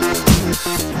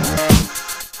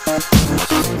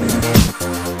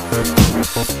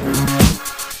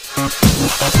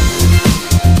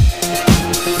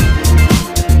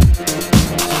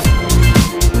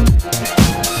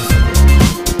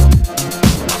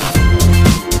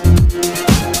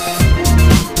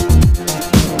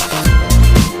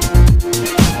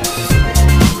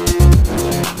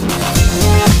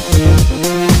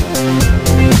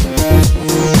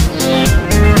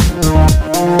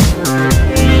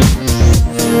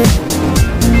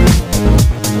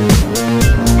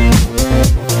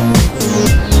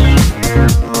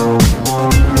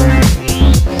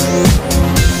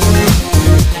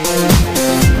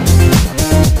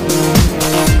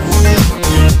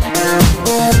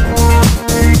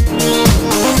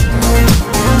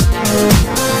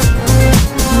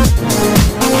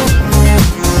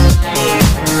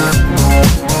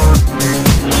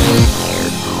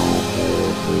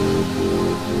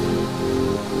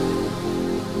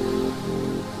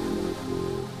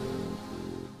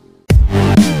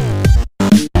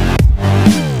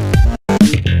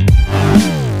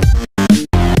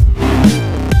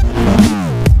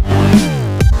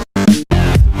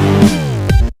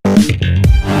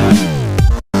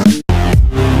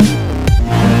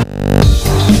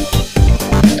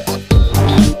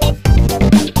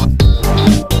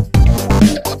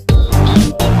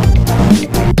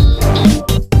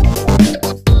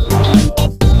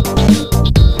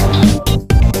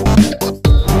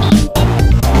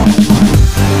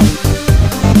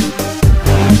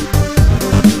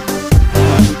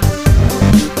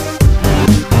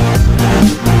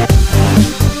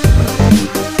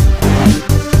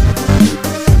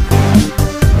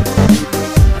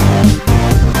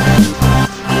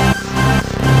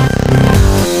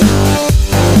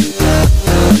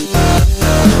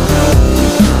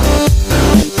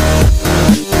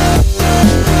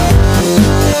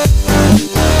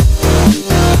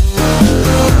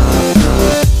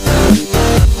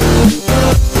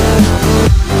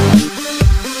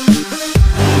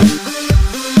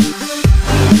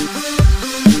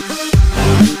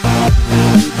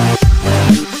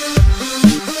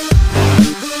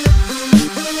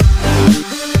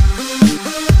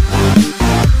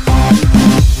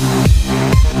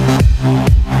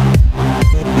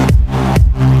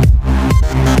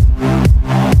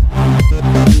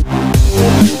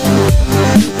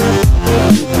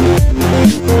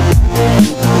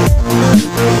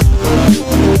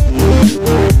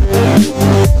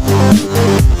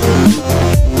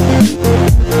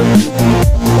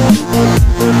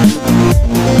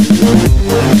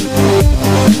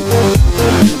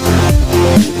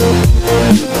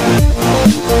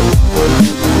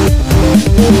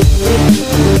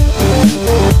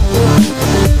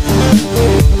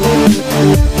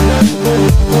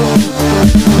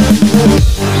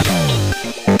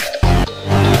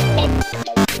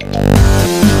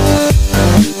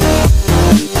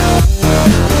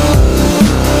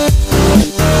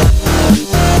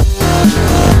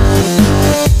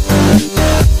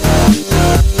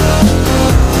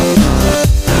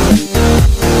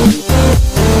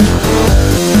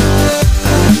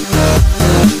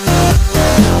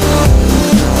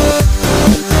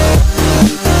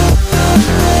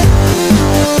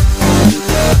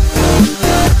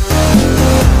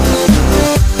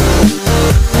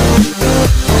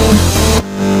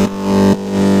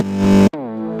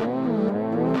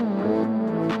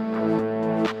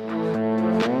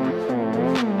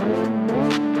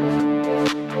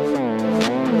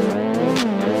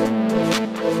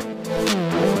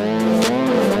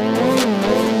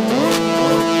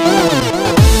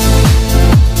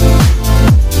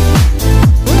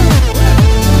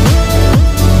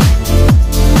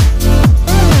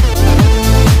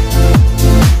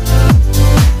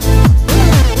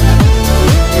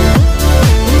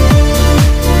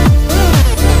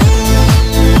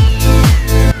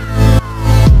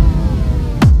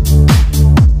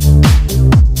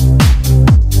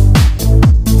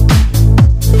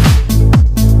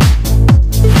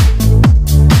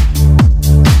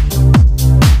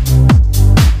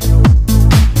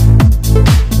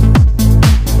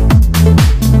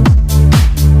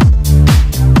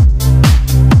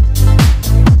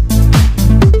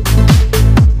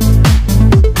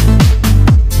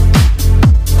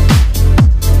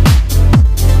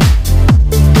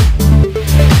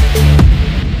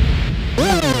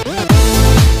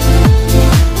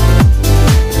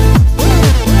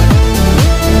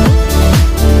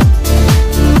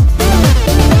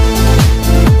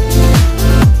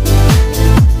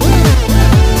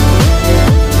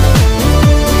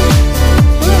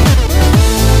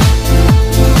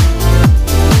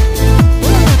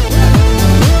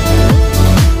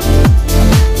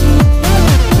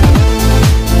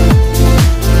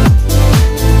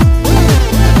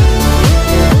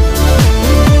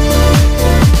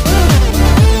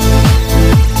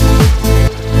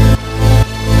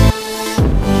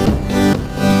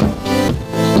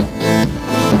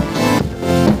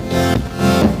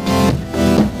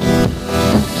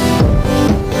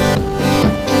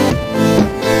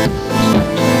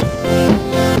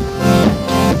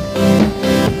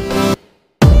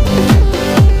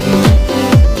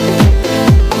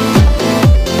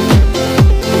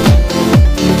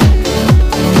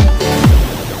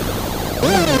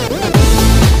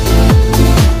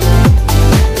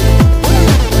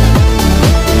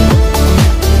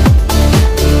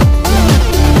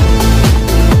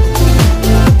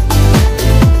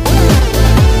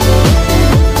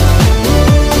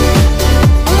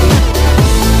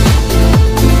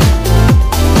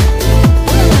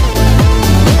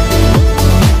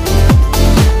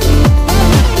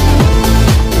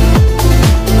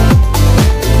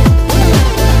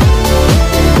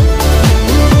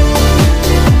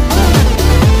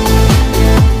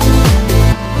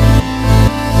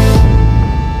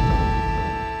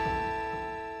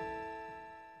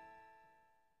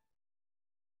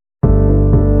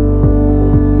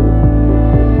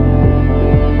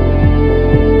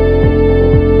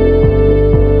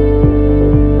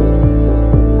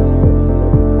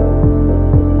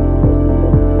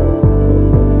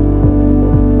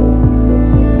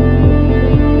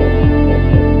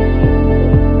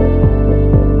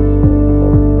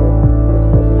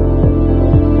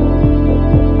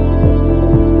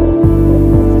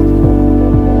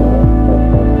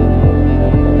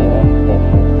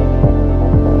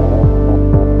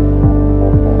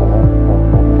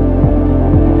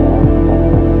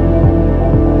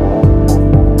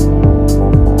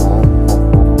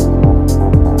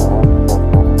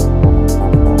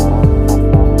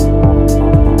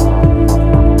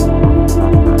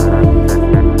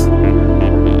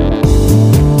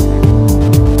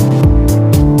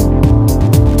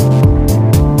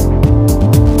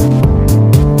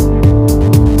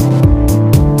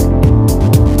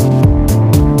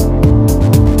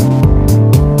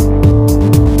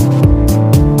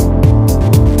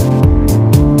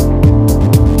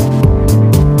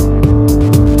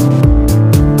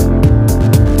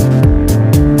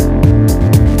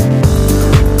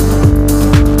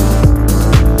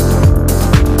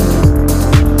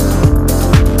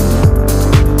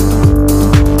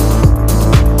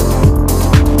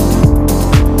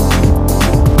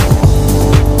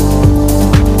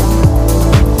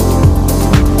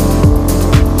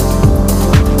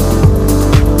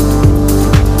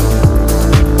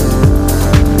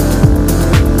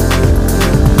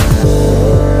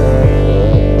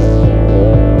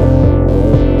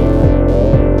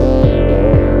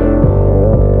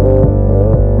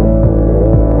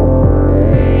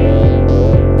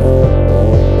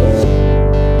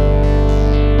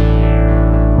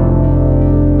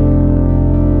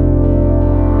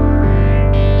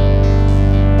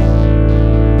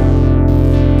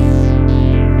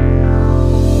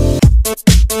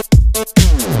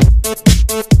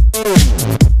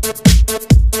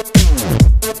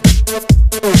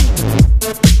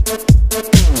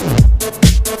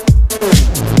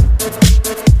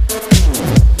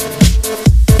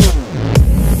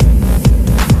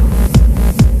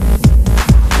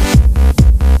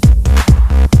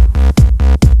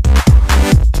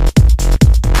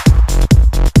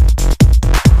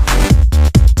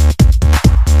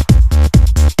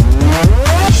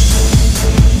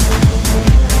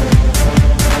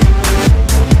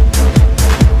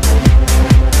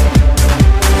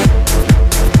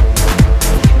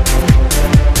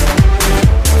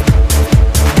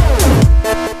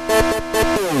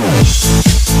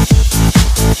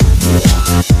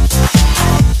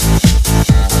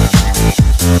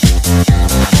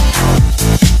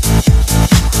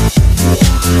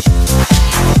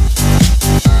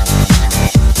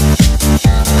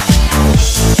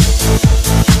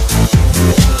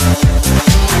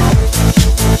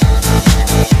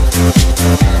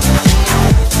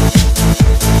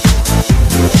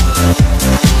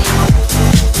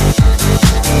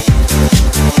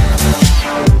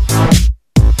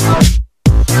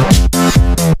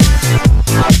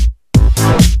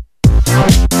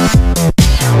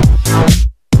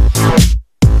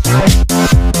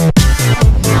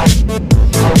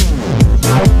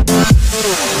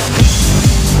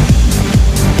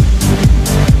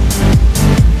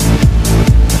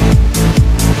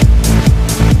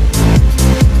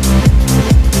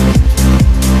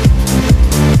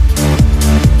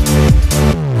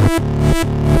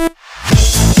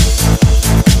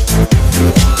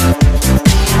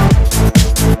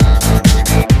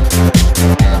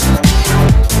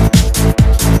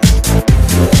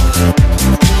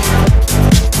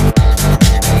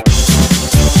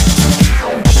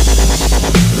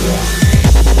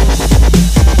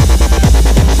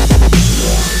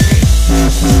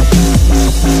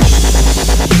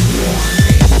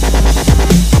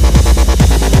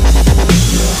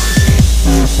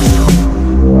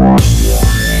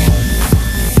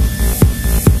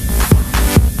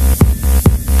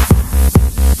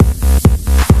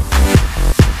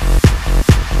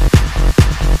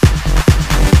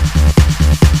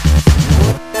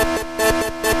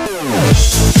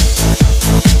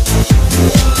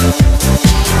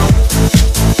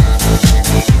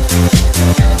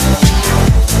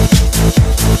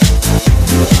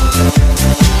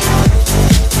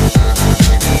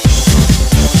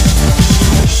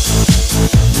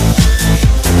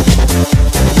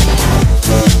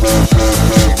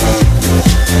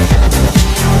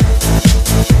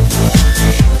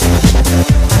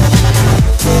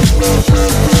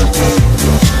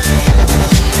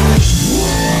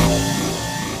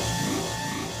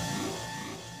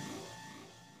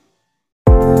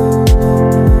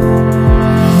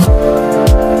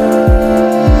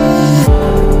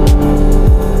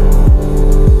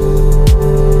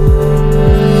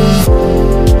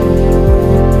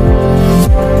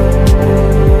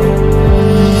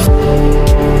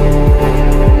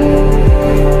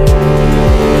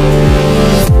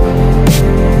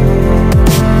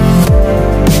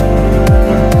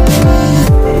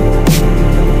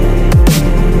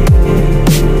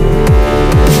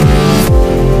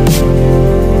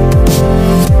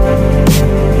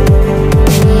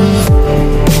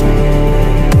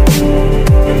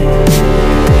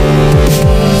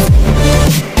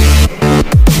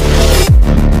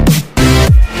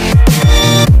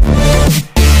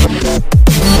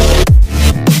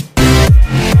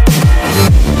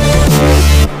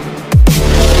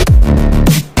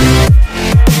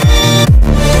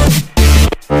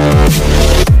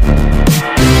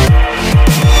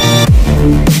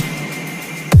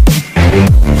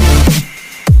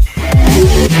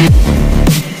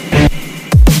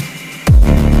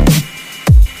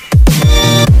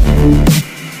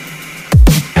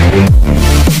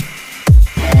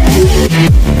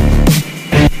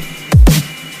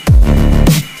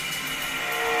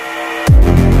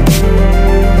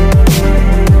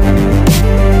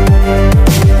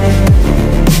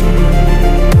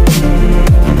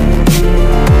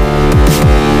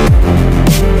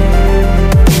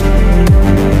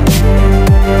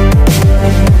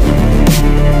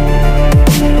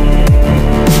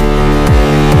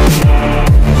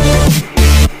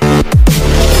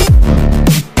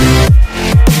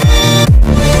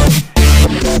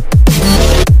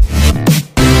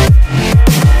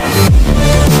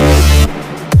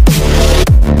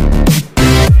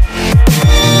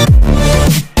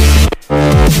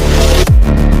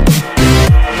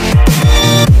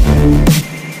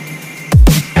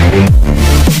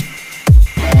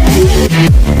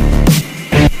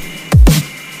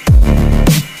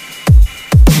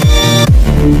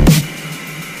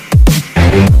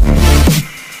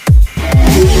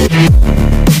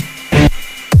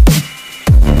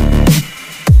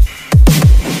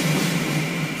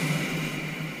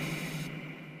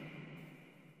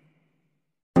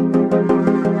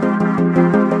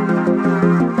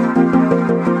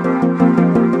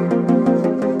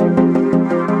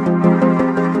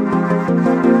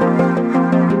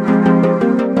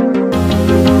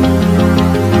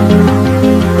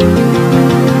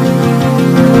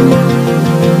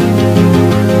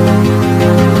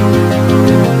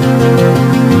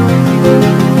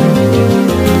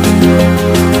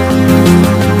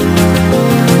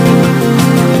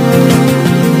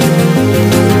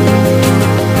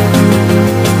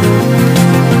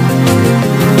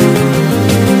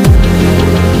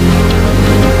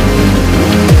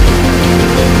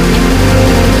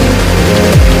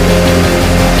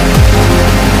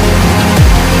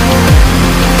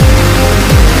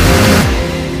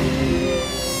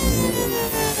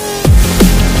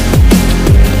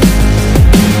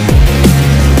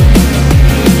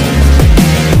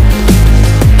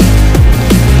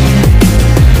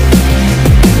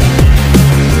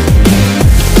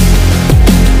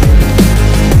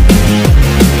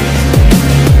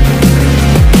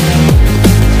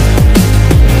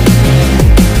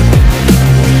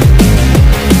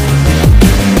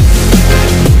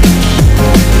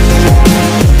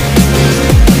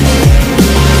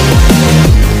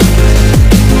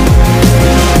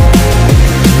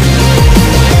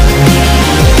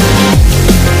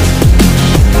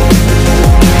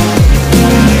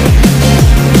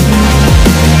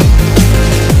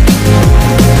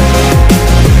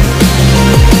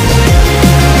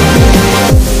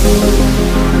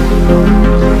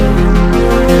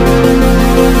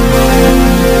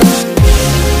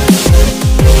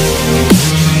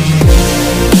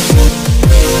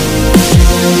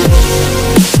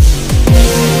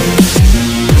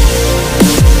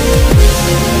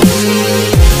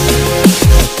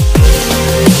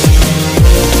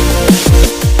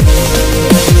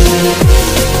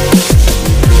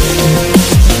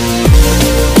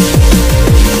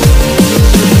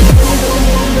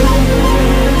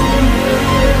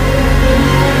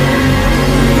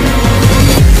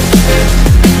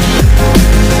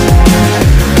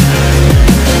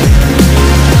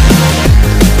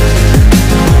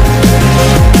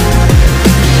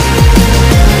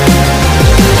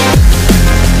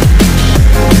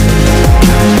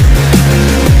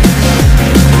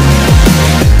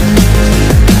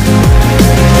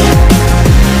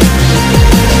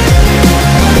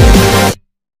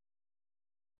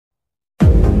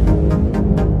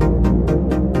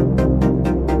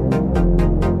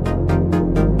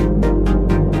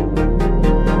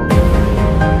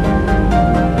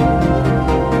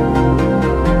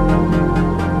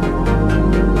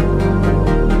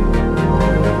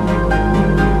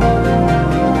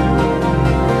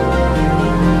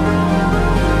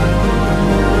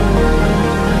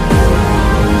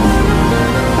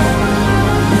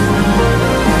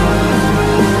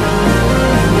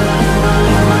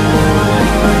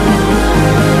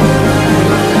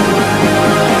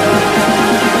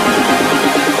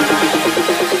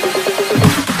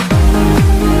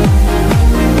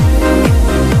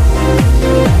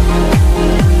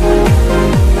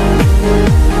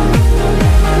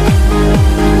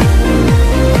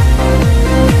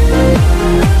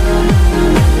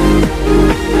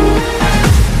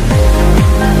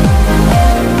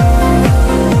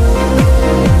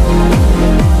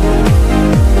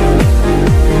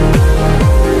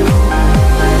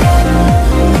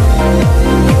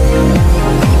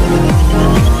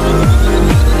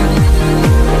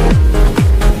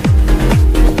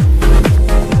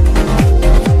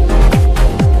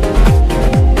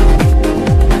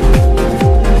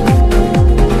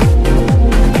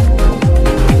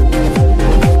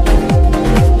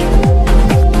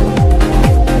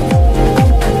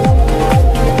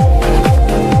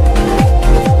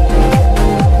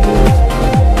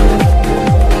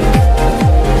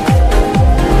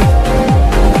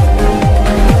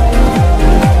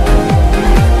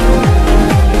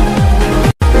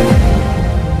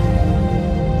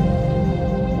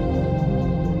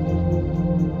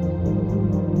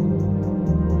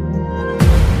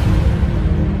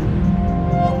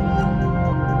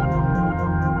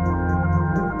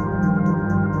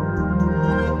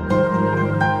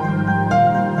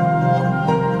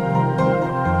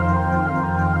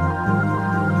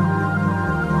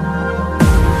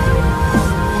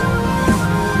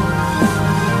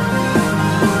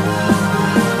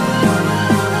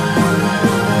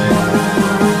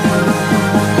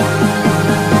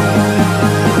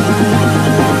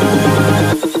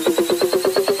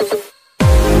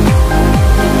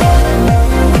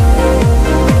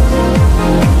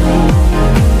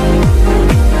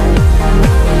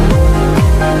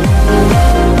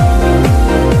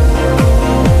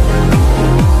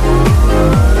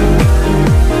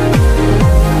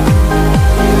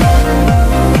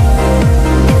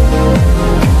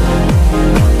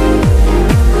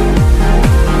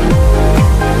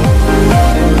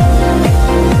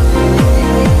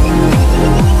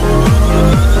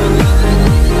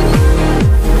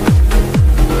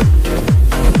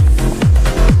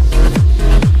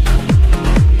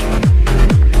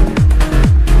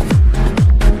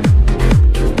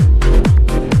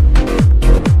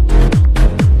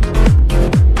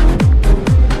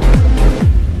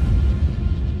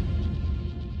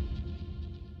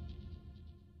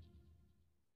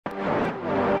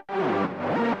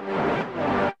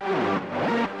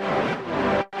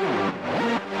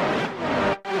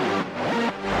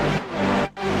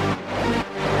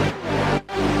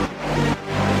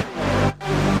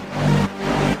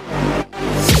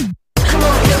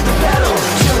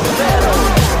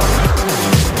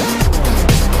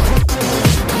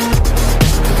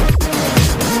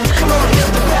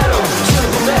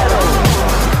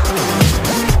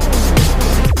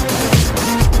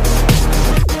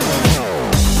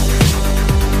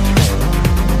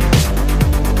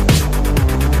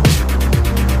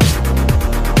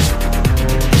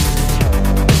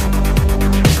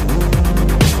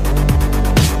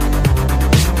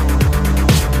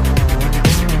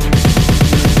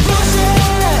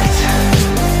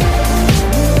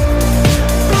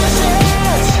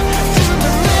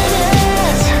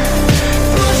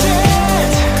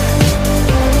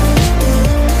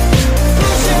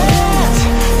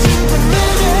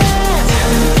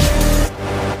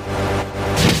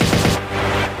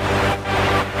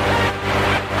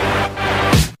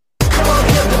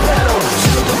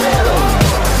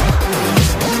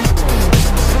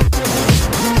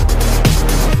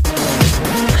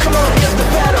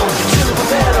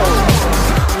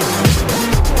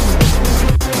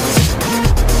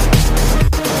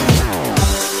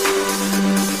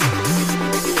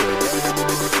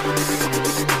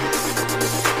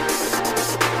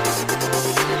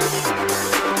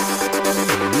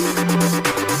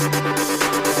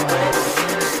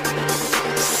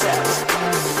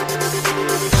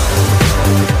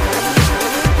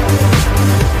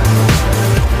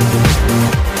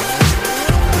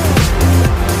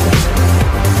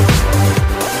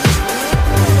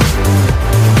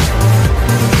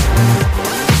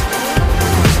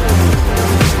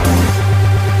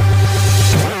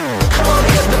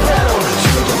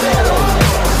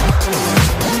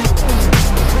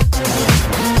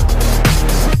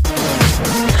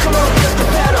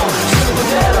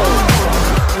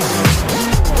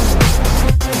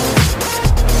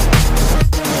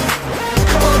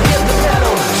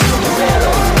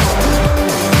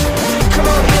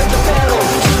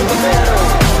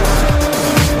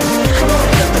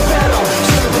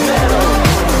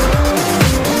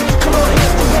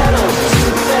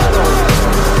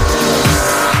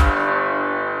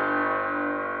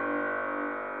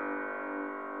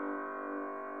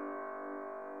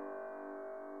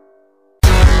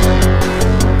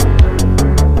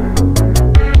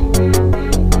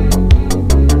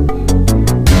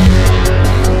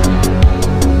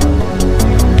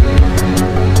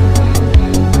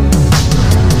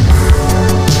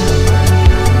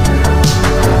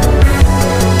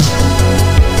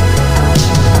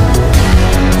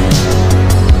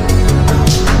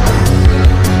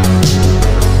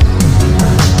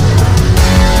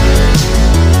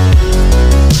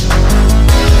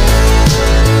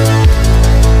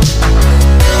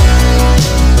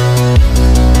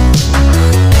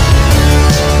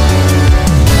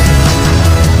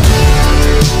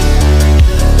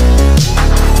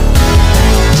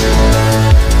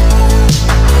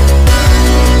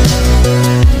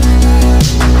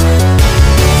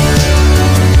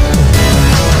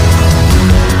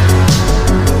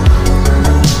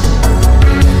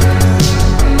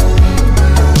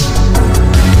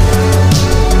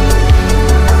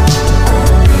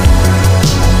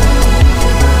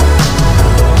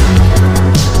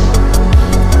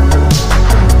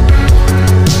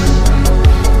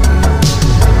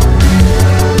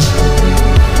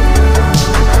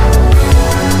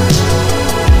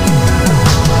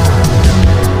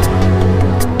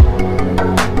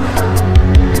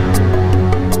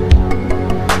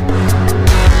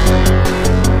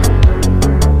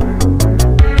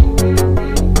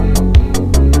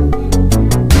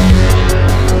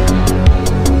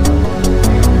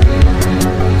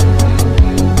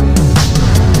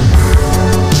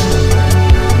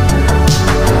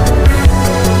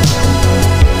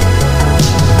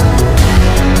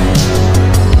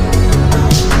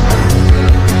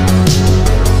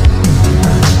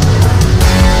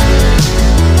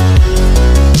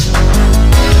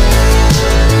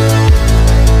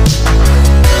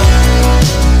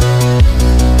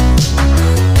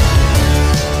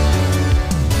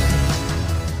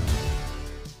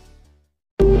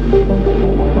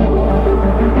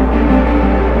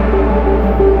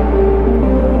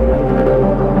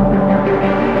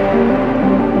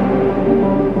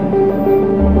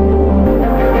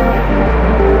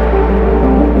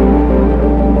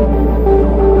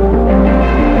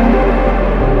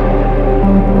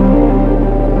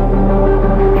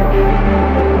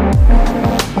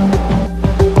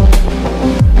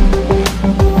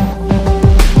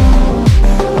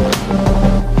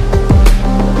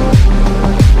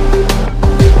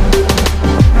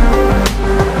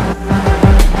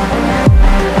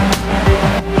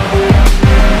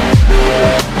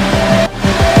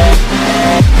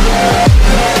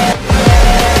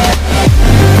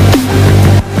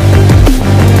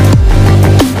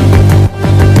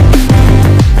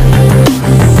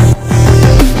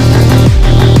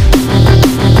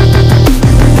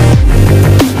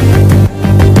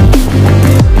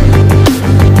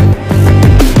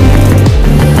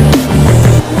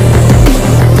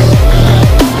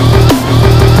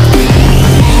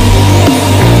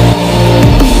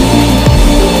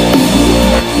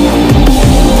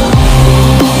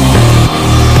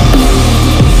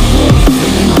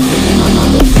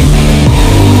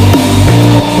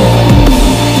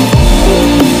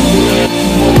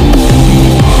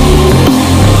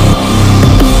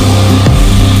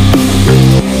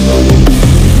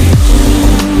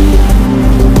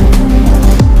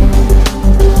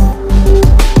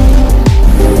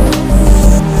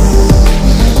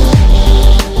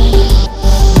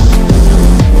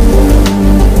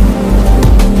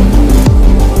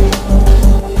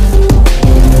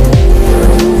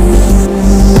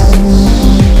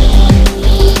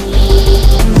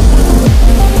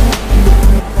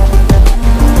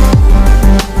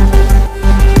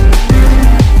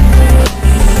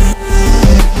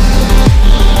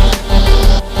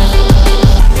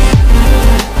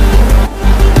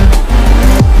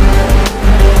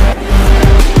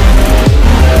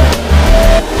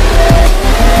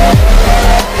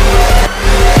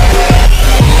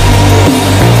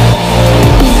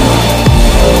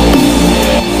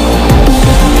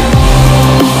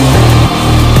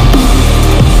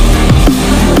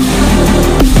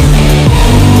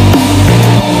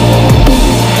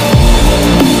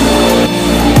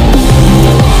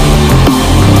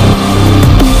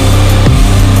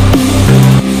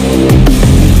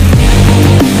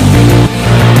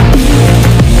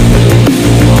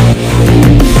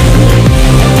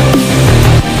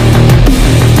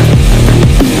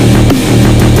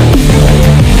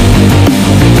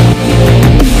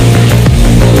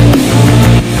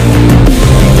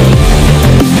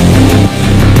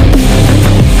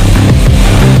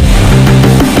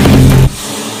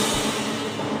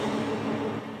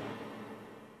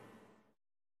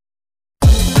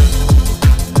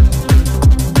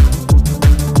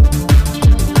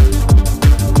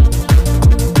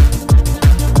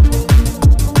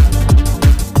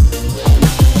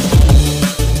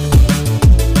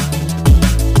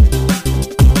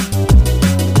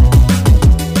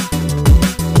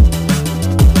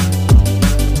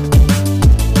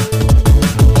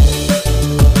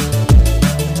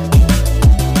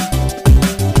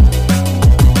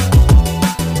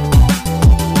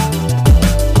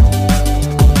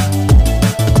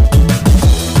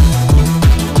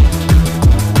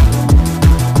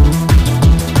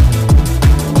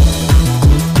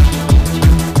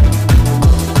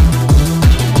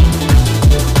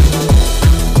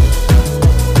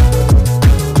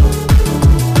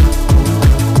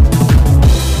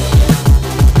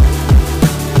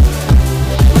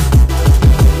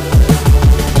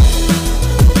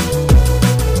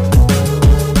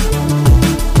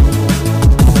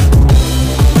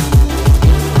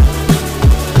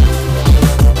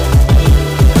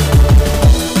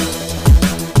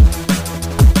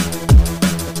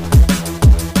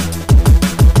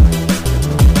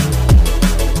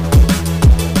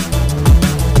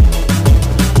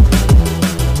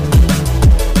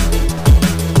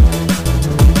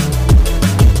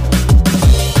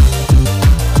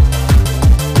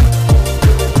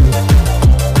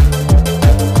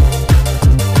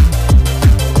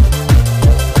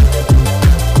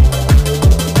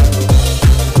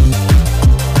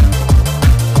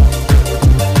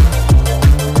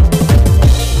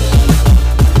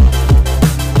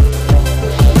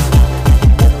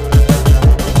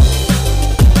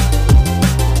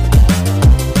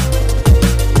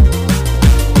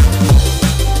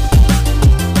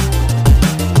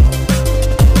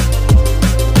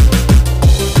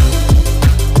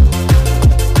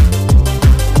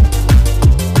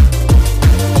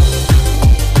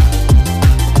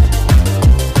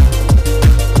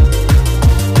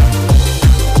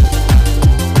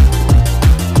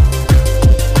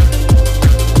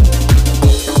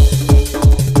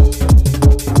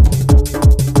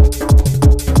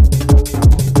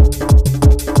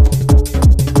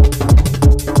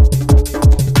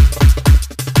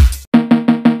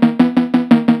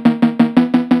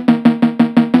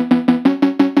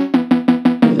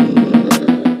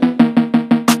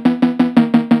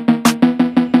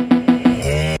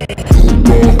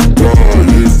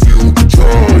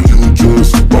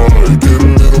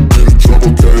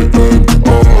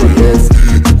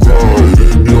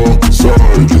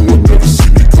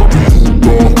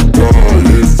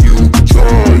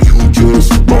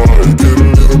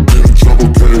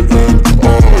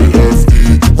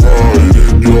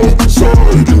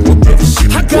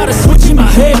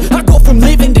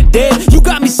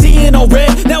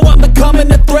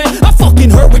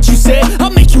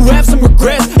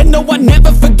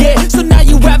 never forget. So now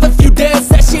you have a few debts,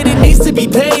 that shit it needs to be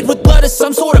paid with blood or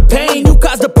some sort of pain. You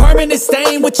caused a permanent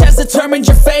stain which has determined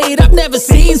your fate. I've never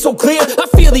seen so clear, I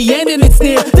feel the end and it's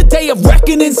near. The day of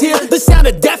reckoning's here, the sound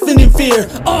of deafening fear.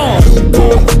 You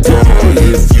won't die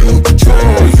if you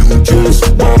try, you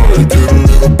just might get a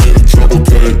little bit of trouble,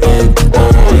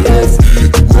 K-N-I-F-E,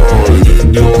 right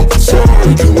in your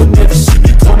side, you will never see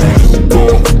me coming. You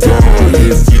won't die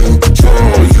if you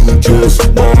try, you just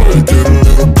might get a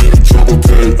little bit of trouble,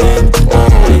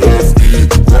 K-N-I-F-E,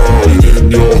 right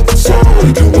in your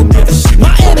side, you will never see me coming.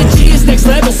 My energy is next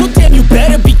level, so damn you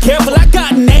better be careful. I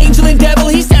got an angel and devil,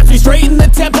 he snaps me straight in the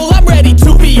temple. I'm ready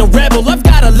to be a rebel, I've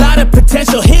got a lot of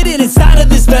potential hidden inside of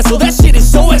this vessel. That shit is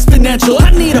so exponential.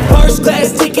 I need a first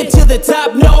class ticket to the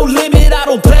top, no limit. I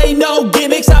don't play no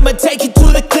gimmicks, I'ma take you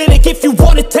to the clinic. If you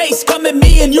want a taste, come at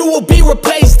me and you will be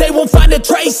replaced. They won't find a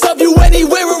trace of you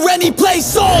anywhere or any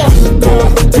place. You won't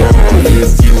die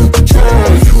if you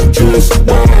try, you just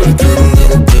might get a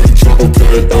little bit of trouble,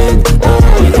 K-N-I-F-E,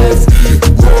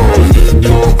 right in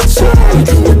your side,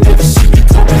 you will never see me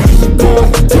coming. You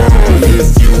won't die if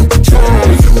you try,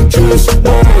 you just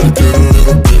might get a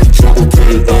little bit of trouble,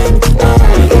 K-N-I-F-E,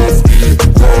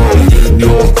 right in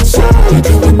your side,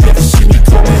 you will never see me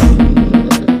coming.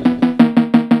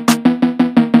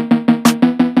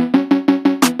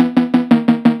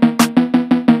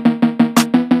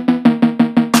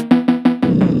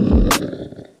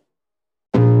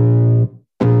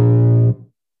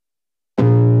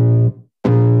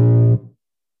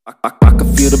 I can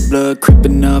feel the blood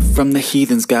creeping up from the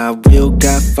heathens. Got will,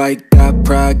 got fight, got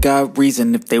pride, got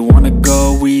reason. If they wanna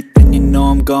go eat, then you know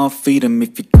I'm gon' feed them.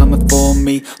 If you're coming for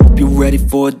me, hope you're ready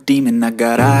for a demon. I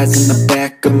got eyes in the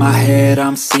back of my head,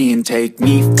 I'm seeing. Take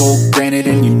me for granted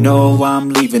and you know I'm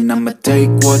leaving. I'ma take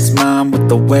what's mine with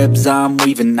the webs I'm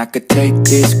weaving. I could take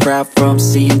this crowd from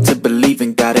seeing to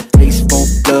believing. Got a taste for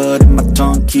blood and my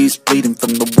tongue keeps bleeding.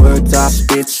 From the words I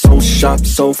spit, so sharp,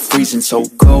 so freezing. So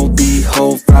cold,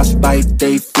 behold, frostbite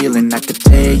they feeling. I could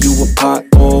tear you apart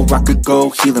or I could go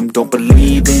heal them. Don't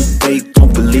believe in fate,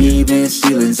 don't believe in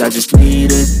ceilings. I just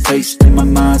need a taste and my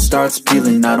mind starts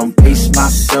peeling. I don't pace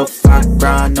myself, I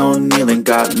grind on kneeling.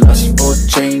 Got lust for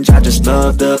change, I just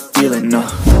love the feeling.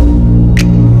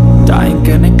 I ain't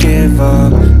gonna give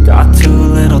up. Got too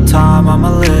little time, I'ma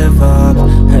live up.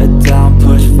 Head down,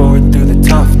 push forward through the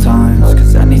tough times.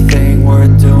 Cause anything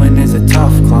worth doing is a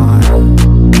tough climb.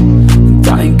 And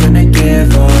I ain't gonna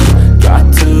give up.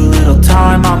 Got too little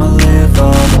time, I'ma live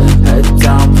up. Head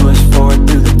down, push forward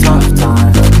through the tough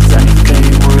times. Cause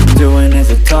anything worth doing is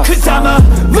a tough climb. Cause I'ma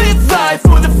live life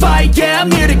for the fight, yeah,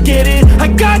 I'm here to get it. I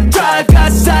got drive,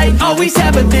 got sight, always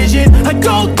have a vision. I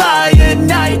go by at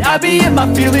night, I be in my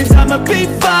feelings. I'ma be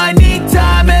fine, need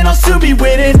time and I'll soon be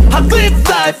winning. I live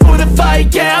life for the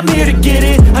fight, yeah, I'm here to get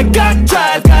it. I got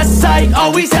drive, got sight,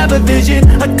 always have a vision.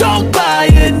 I go by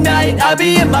at night, I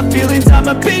be in my feelings.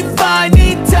 I'ma be fine,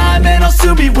 need time and I'll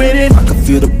soon be winning. I can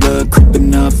feel the blood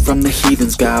creeping up from the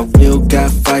heathens. Got will,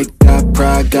 got fight, got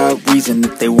pride, got reason.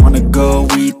 If they wanna go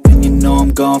eat, then you know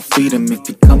I'm gon' feed them. If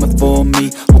you're coming for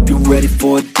me, hope you're ready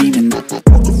for a demon. I can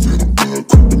feel the blood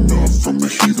creeping up from the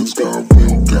heathens. Got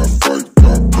will, got fight,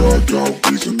 got pride,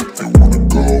 got reason. If they wanna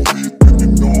go eat, then you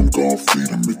know I'm gon' feed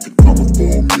them. If you're coming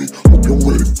for me, hope you're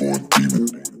ready for a demon.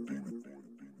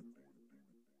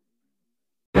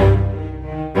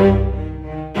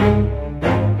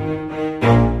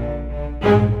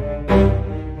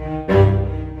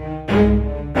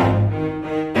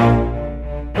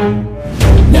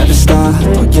 Never stop,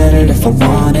 I'll get it if I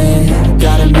want it.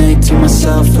 Gotta make to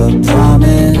myself a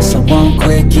promise. I won't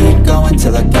quit, keep going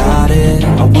till I got it.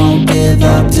 I won't give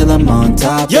up till I'm on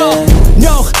top. Yo,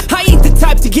 no, I ain't the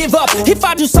type to give up. If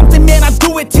I do something, man, I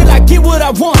do it till I get what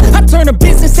I want. I turn a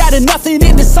business out of nothing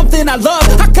into something I love.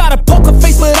 I got a poker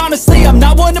face, but honestly, I'm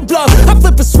not one to bluff. I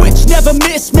flip a switch, never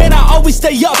miss, man, I always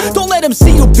stay up. Don't let them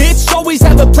see you, bitch, always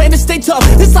have a plan to stay tough.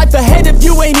 This life ahead of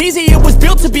you ain't easy, it was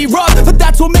built to be rough. But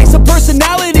that's what makes a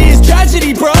personality, is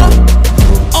tragedy, bruh.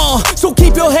 So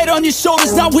keep your head on your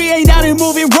shoulders. Now we ain't out here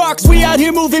moving rocks, we out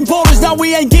here moving boulders. Now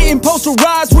we ain't getting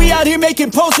posterized, we out here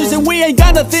making posters. And we ain't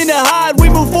got nothing to hide, we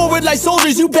move forward like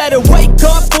soldiers. You better wake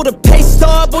up for the pay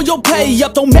stub or you'll pay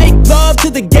up. Don't make love to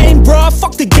the game, bruh,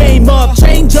 fuck the game up.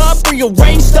 Change up,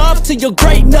 rearrange stuff to your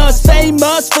greatness.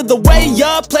 Famous for the way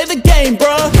up, play the game,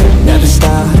 bruh. Never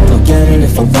stop, I'll get it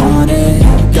if I want it.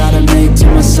 Gotta make to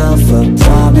myself a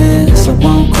promise. I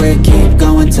won't quit, keep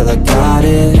going till I got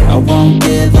it. I won't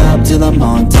give up till I'm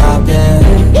on top, yeah.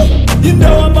 You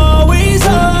know I'm always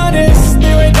honest,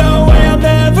 there ain't no way I'm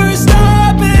ever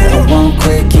stopping. I won't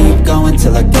quit, keep going going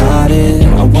till I got it.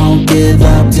 I won't give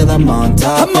up till I'm on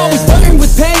top. I'm always flirting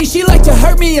with pain, she like to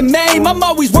hurt me and maim. I'm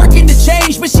always working to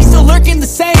change, but she's still lurking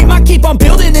the same. I keep on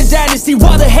building a dynasty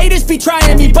while the haters be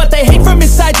trying me, but they hate from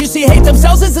inside. You see, hate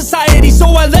themselves in society, so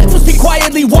I let them speak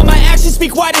quietly while my actions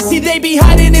speak wider. See, they be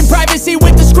hiding in privacy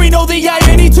with the screen. Oh, the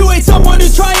irony to hate someone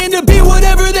who's trying to be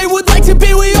whatever they would like to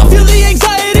be. We all feel the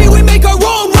anxiety, we make our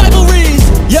own rivalries.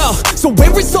 Yo, so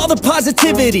where is all the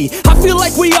positivity? I feel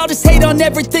like we all just hate on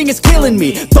everything, it's killing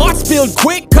me. Thoughts build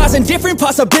quick, causing different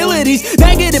possibilities.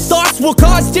 Negative thoughts will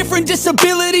cause different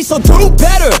disabilities. So do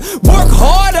better, work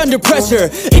hard under pressure.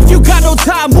 If you got no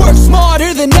time, work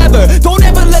smarter than ever. Don't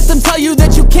ever let them tell you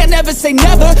that you can't ever say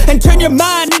never, and turn your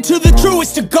mind into the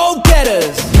truest of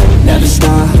go-getters. Never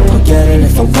stop, I'll get it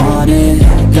if I want it.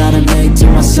 Gotta make to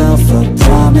myself a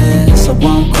promise. I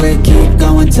won't quit, keep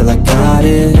going till I got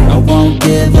it. I won't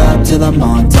give up till I'm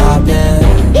on top, yeah.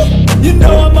 You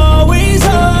know I'm always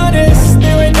honest,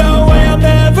 there ain't no way I'm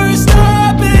ever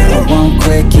stopping. I won't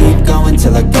quit, keep going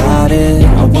till I got it.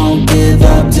 I won't give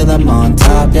up till I'm on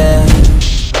top, yeah.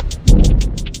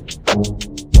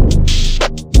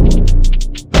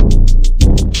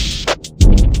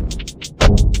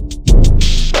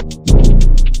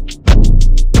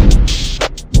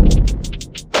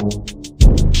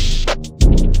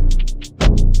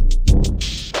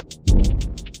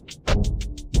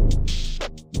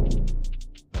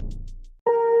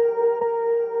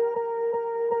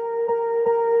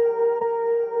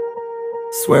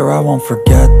 Swear I won't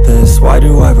forget this, why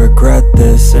do I regret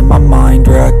this? In my mind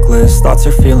reckless, thoughts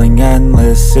are feeling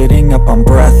endless. Sitting up, I'm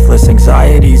breathless,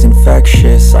 anxiety's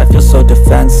infectious. I feel so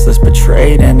defenseless,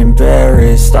 betrayed and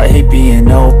embarrassed. I hate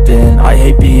being open, I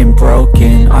hate being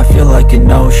broken. I feel like an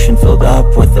ocean filled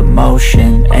up with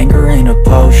emotion. Anger ain't a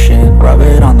potion, rub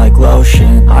it on like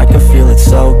lotion. I can feel it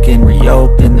soaking,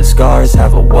 reopen, the scars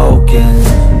have awoken.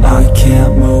 I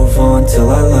can't move on till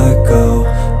I let go.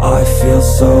 I feel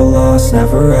so lost,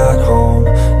 never at home.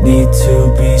 Need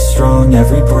to be strong,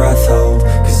 every breath hold.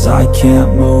 Cause I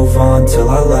can't move on till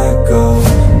I let go.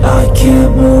 I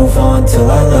can't move on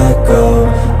till I let go.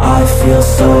 I feel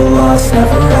so lost,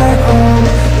 never at home.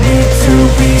 Need to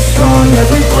be strong,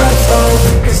 every breath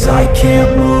hold. Cause I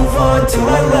can't move on till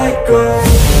I let go.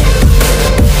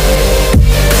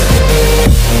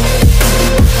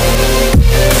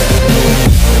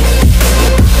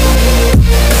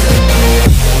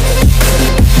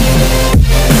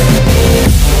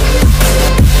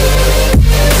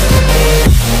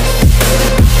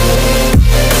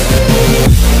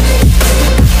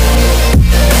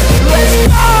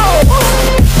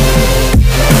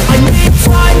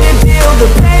 The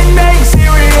pain makes it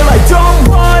real, I don't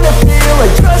wanna feel, I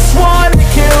just wanna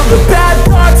kill the bad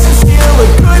thoughts and steal a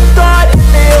good thought and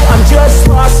feel. I'm just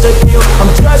lost, I feel,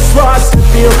 I'm just lost, I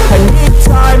feel. I need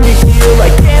time to heal, I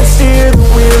can't steer the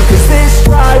wheel. Cause this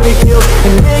drive it kills,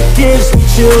 and it gives me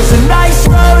chills. A nice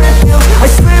road it feels, I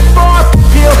slip off the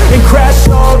peel and crash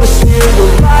all the steel.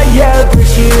 Will I ever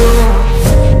heal?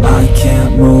 I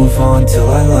can't move on till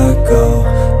I let go.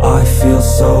 I feel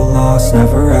so lost,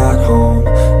 never at home.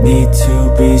 Need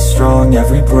to be strong,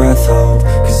 every breath hold.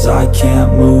 Cause I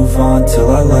can't move on till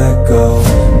I let go.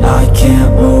 I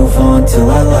can't move on till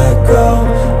I let go.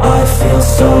 I feel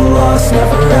so lost,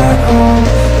 never at home.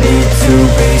 Need to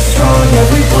be strong,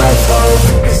 every breath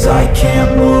hold. Cause I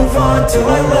can't move on till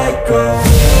I let go.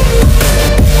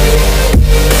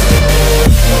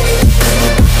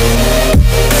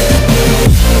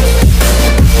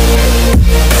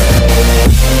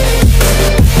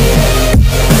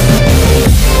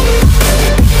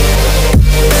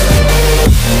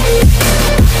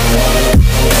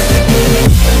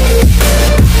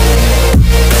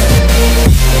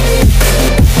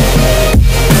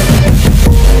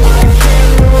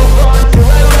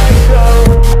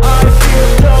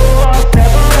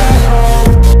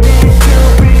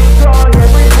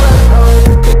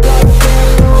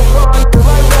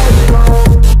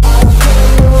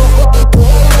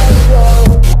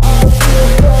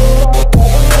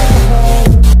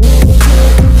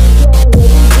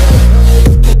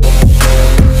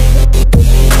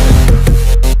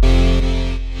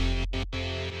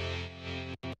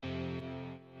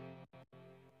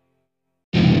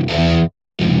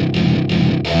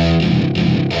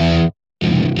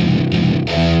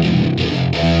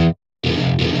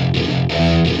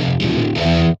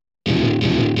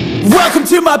 Welcome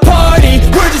to my party,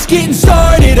 we're just getting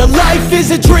started. A life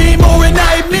is a dream or a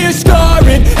nightmare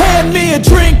scarring. Hand me a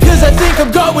drink cause I think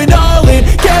I'm going all in.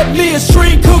 Get me a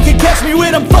shrink who can catch me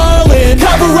when I'm falling.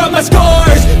 Cover up my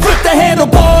scars, flip the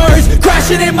handlebars.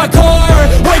 Crashing in my car,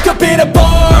 wake up in a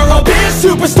bar. I'll be a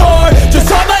superstar,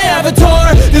 just on my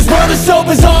avatar. This world so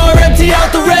bizarre, empty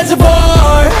out the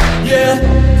reservoir. Yeah,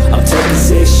 I'm taking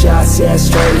 6 shots, yeah,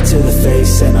 straight to the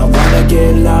face. And I wanna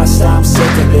get lost, I'm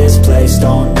sick of this place.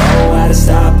 Don't know how to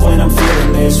stop when I'm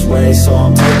feeling this way. So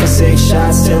I'm taking 6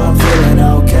 shots till I'm feeling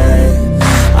okay.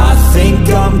 I think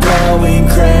I'm going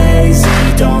crazy,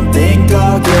 don't think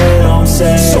I'll get home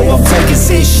safe. So I'm taking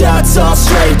 6 shots, all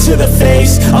straight to the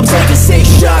face. I'm taking 6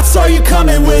 shots, are you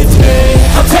coming with me?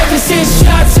 I'm taking 6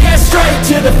 shots, yeah, straight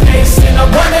to the face. And I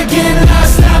wanna get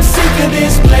lost, I'm sick of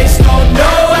this place. Don't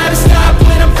know how to stop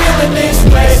when I'm feeling this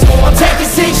way. So I'm taking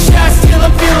 6 shots till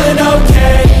I'm feeling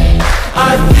okay.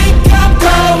 I think I'm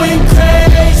going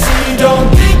crazy, don't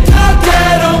think I'll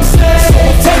get home safe. So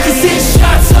I'm taking 6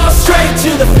 shots, all straight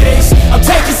to the face. I'm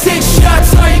taking 6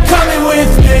 shots, are you coming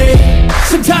with me?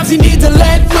 Sometimes you need to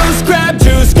let loose, grab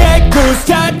juice, get goose,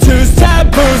 tattoos,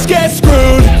 taboos, get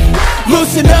screwed.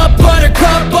 Loosen up,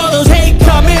 buttercup, all those hate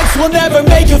comments will never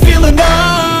make you feel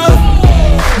enough.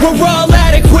 We're all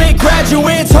adequate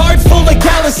graduates, hearts full of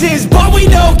calluses, but we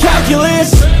know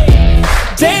calculus.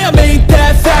 Damn, ain't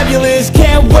that fabulous?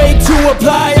 Can't wait to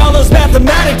apply all those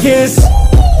mathematicus.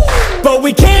 But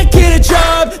we can't get a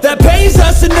job that pays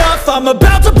us enough. I'm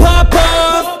about to pop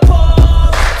off.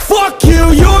 Fuck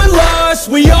you, you're lost.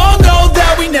 We all know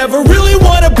that we never really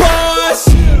want a boss.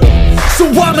 So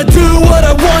I'ma do what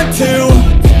I want to,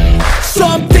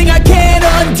 something I can't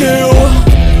undo.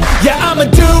 Yeah, I'ma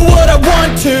do what I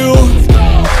want to,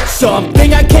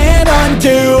 something I can't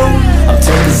undo. I'm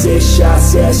taking 6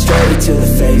 shots, yeah, straight to the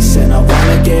face. And I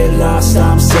wanna get lost,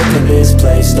 I'm sick of this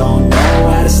place. Don't know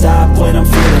how to stop when I'm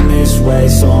feeling this way.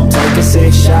 So I'm taking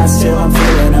 6 shots till I'm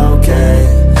feeling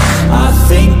okay. I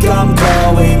think I'm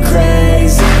going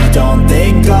crazy, don't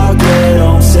think I'll get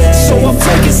home safe. So I'm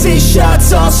taking 6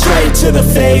 shots, all straight to the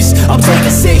face. I'm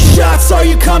taking 6 shots, are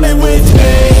you coming with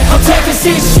me? I'm taking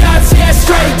 6 shots, yeah,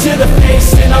 straight to the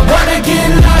face. And I wanna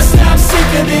get lost, I'm sick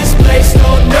of this place.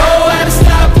 Don't know how to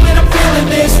stop when I'm feeling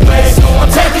this way. So I'm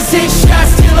taking 6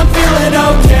 shots till I'm feeling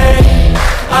okay.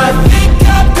 I think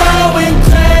I'm going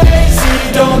crazy,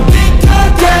 don't think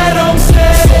I'll get home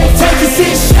safe. So I'm taking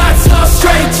 6 shots, all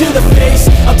straight to the face.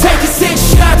 I'm taking 6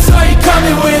 shots, are you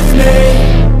coming with me?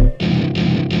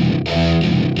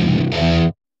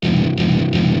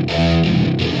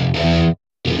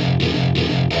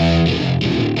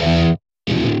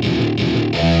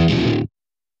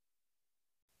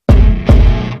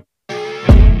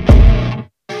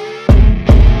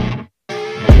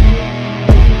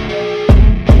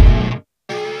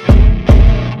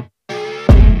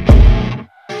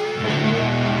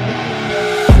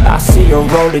 You're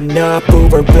rolling up,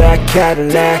 Uber black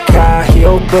Cadillac, high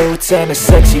heel boots and a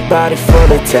sexy body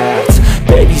full of tats.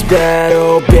 Baby's bad,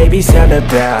 oh baby's hella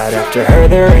bad. After her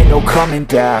there ain't no coming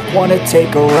back. Wanna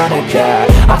take a run at that.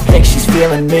 I think she's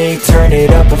feeling me, turn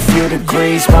it up a few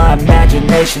degrees. My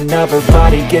imagination of her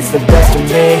body gets the best of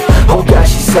me. Oh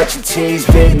gosh, she's such a tease,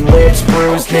 bitten lips,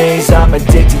 bruised knees. I'm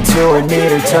addicted to her,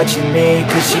 need her touching me.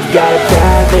 Cause she got a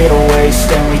bad little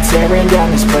waist, and we tearing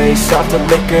down this place. Off the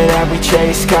liquor that we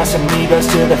chase, got some egos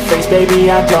to the face. Baby,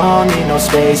 I don't need no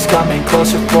space. Coming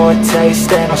closer for a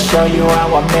taste, and I'll show you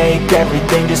how I make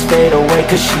everything just fade away.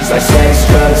 Cause she's like sex,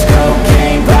 drugs,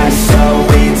 cocaine, body so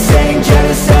insane.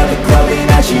 Jealous of the clothing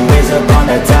that she wears up on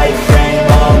that tight frame.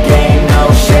 All game, no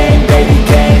shame, baby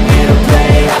came here to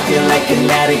play. I feel like an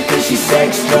addict cause she's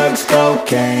sex, drugs,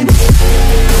 cocaine.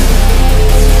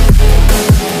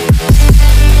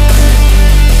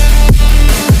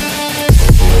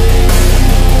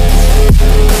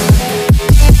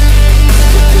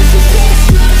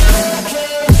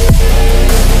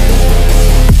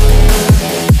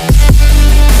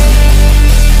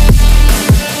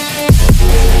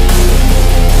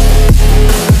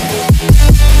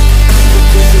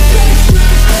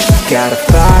 Got a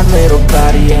fine little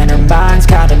body and her mind's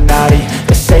kinda naughty.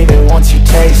 They say that once you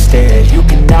taste it, you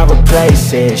cannot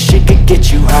replace it. She could get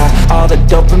you high, all the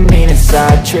dopamine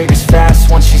inside triggers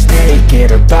fast once she's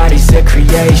naked. Her body's a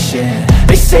creation.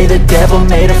 They say the devil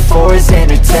made her for his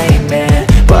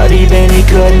entertainment, but even he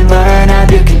couldn't learn how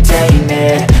to contain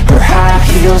it. Her high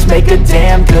heels make a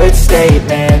damn good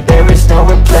statement. There is no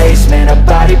replacement, a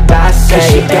body by Satan.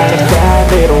 Cause she got a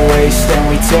bad little waist, and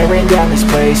we tearing down this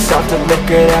place. Off the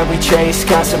liquor that we chase,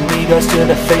 got some egos to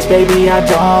the face. Baby, I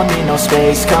don't need no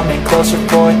space. Coming closer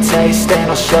for a taste,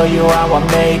 and I'll show you how I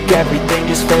make everything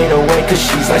just fade away. Cause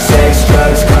she's like sex,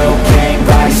 drugs, cocaine,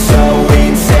 body so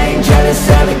insane. Jealous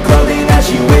of the clothing that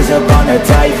she wears up on her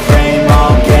tight frame.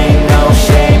 All game, no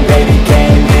shame, baby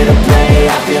came here to play.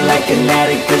 I feel like an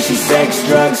addict cause she's sex,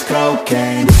 drugs,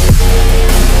 cocaine.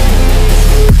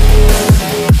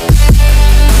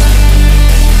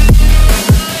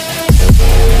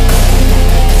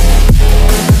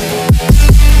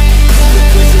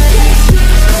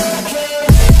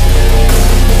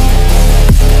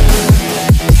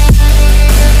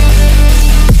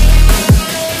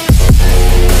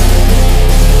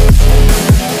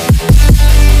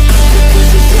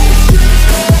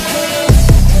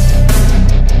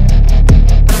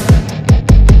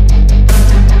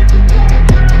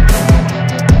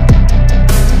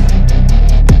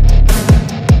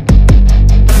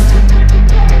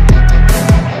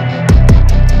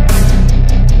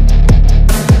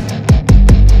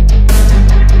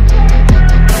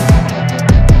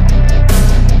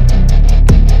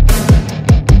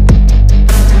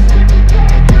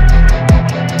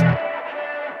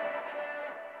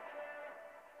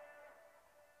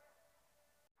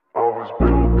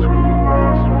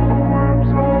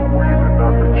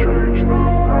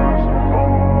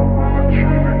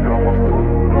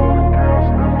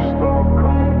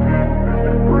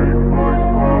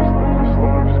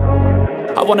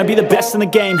 wanna be the best in the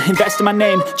game, invest in my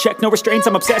name, check no restraints,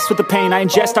 I'm obsessed with the pain. I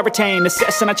ingest, I retain,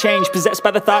 assess and I change, possessed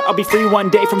by the thought I'll be free one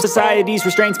day from society's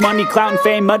restraints. Money, clout and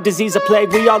fame, mud, disease, a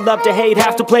plague. We all love to hate,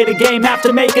 have to play the game, have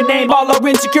to make a name. All our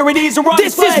insecurities are on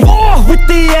display. This is war with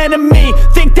the enemy,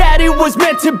 think that it was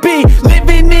meant to be.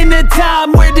 Living in a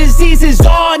time where disease is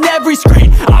on every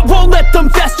screen. I won't let them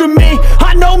fester me,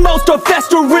 I know most are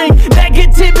festering.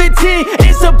 Negativity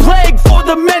is a plague for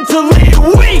the mentally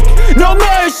weak. No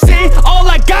mercy, all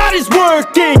I got is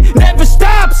working. Never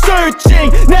stop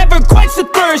searching, never quench the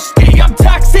thirsty. I'm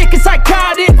toxic and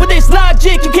psychotic, with this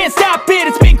logic you can't stop it.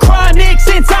 It's been chronic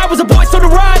since I was a boy, so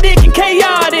neurotic and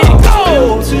chaotic.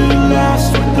 Built to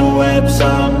last with the webs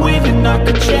I'm weaving. I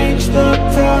could change the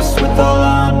past with all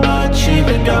I'm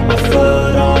achieving. Got my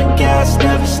foot on gas,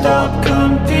 never stop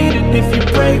competing. If you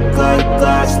break like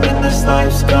glass, then this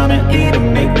life's gonna eat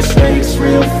 'em. Make mistakes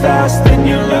real fast, then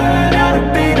you learn how to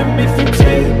beat 'em. If you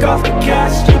take off the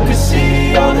cast, you can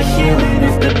see all the healing.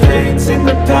 If the pain's in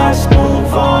the past,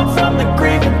 move on from the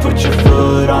grave and put your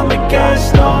foot on the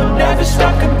gas. No, never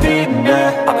stop competing,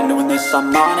 yeah. I've been doing this,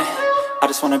 I'm on it. I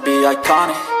just wanna be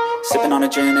iconic. Sipping on a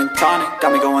gin and tonic,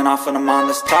 got me going off when I'm on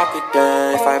this topic,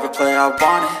 yeah. If I ever play, I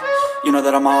want it. You know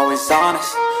that I'm always honest.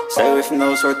 Stay away from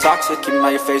those who are toxic. Keep them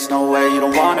out your face, no way, you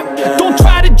don't want them, yeah. Don't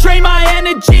try to drain my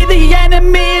energy. The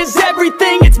enemy is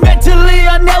everything. It's mentally,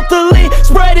 unhealthily,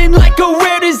 spreading like a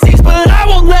rare disease. But I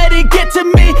won't let it get to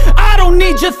me. I don't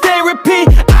need your therapy.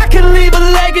 I can leave a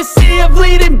legacy of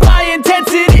leading by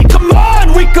intensity. Come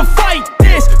on, we can fight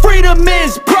this. Freedom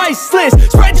is priceless,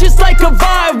 spread just like a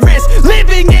virus.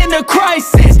 Living in a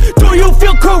crisis. Do you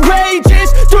feel courageous?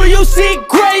 Do you seek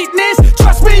greatness?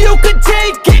 Trust me, you can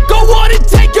take it. Go on and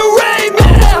take your aim,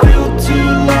 yeah. Built to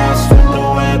last with the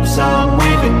webs I'm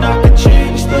weaving. I could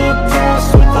change the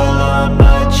past with all I'm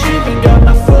achieving. Got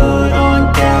my foot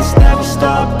on gas, never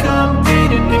stop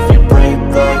competing. If you break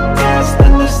like glass,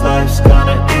 then this life's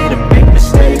gonna eat 'em. Make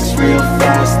mistakes real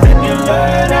fast, then you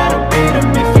learn how to beat 'em.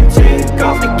 If you take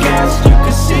off the cast, you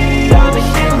can see all the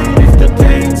healing. If the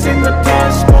pain's in the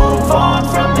past, move on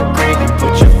from the grave and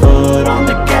put your foot on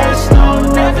the gas. No,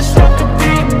 never stop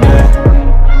competing, yeah.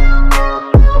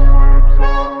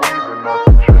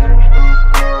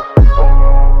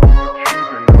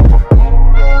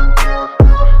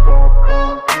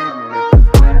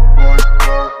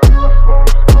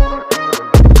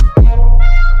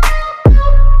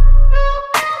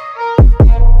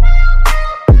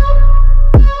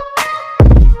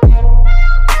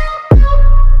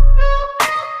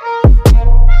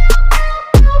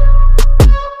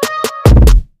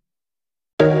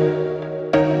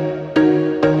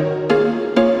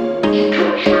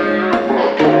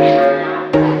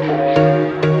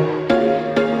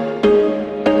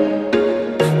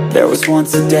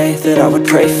 Once a day that I would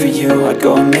pray for you. I'd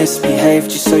go and misbehave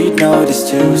just so you'd notice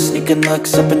too. Sneaking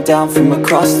looks up and down from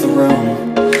across the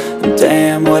room. And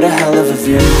damn, what a hell of a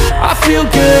view. I feel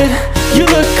good, you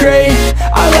look great,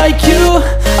 I like you,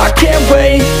 I can't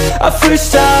wait. A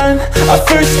first time, a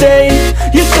first date,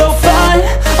 you're so fine,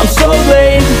 I'm so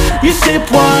late. You sip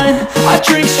wine, I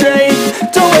drink straight,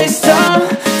 don't waste time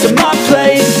to my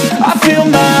place. I feel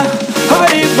my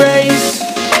heart erase,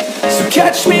 so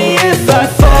catch me if I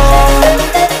fall.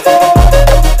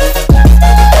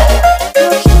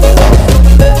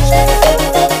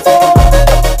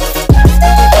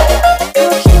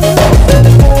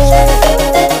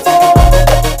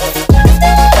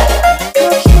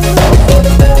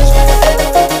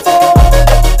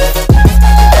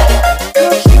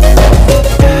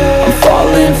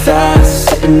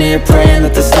 Praying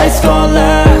that this night's gonna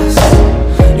last.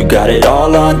 You got it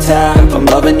all on tap, I'm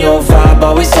loving your vibe,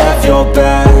 always have your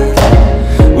back.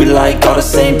 We like all the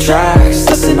same tracks,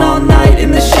 listen all night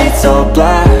in the sheets all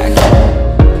black.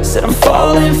 Said I'm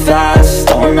falling fast,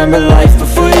 don't remember life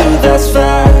before you, that's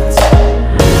facts.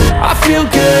 I feel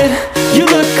good, you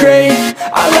look great,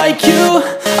 I like you,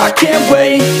 I can't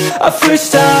wait. A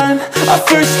first time, a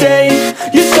first date,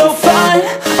 you're so fine,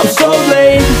 I'm so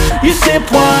late. You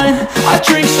sip wine, I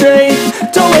drink straight,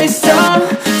 don't waste time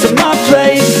to my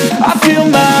place. I feel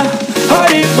my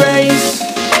heart erase,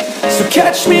 so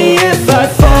catch me if I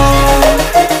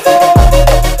fall.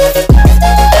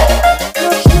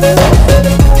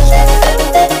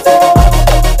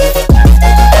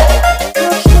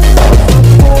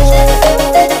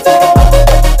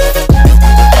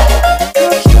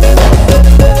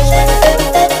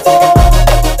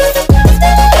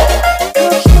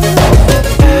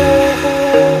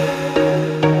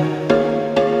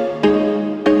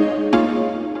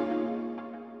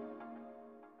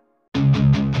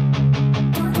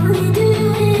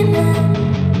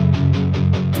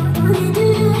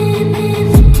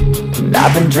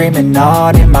 dreaming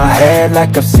on in my head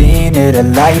like I've seen it. A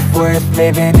life worth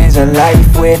living is a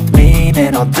life with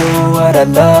meaning. I'll do what I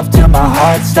love till my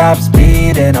heart stops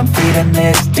beating. I'm feeding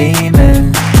this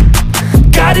demon.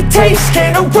 Got a taste,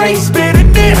 can't erase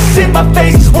bitterness in my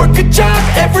face. Work a job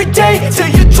every day till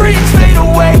your dreams fade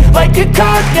away. Like a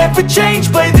card, never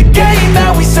change, play the game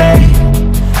that we say.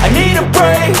 I need a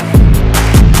break.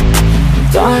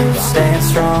 I'm staying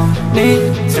strong,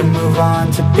 need to move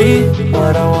on to be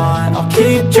what I want. I'll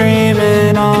keep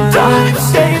dreaming on. I'm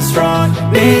staying strong,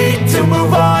 need to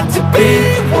move on to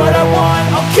be what I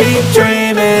want. I'll keep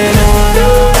dreaming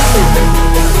on.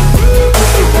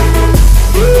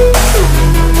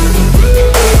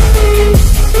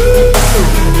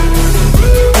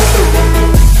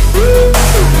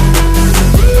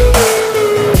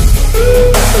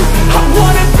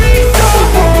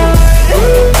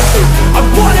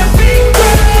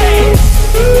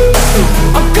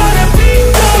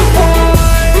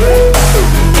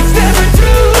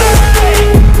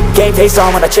 Face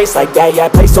on when I chase like that, yeah, I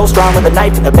play so strong with a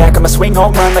knife in the back. I'ma swing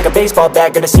home run like a baseball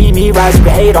bat. Gonna see me rise, you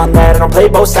can hate on that. I don't play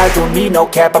both sides, doing me no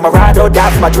cap. I'ma ride or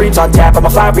die for my dreams on tap. I'ma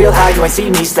fly real high, you ain't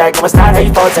see me stack. No, it's not how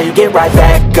you fall, it's how you get right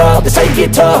back up. That's how you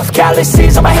get tough,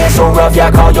 calluses on my hands so rough. Yeah,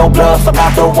 I call your bluff, I'm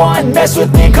not the one. Mess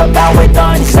with me, come out with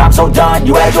none. Cause I'm so done,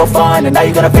 you had your fun. And now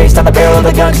you're gonna face down the barrel of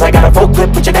the gun. Cause I got a full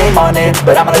clip with your name on it.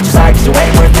 But I'ma let you slide cause you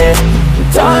ain't worth it.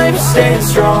 I'm staying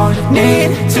strong,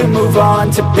 need to move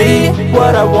on to be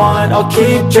what I want. I'll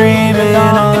keep dreaming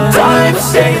on. I'm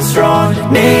staying strong,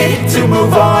 need to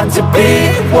move on to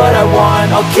be what I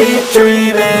want. I'll keep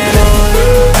dreaming on.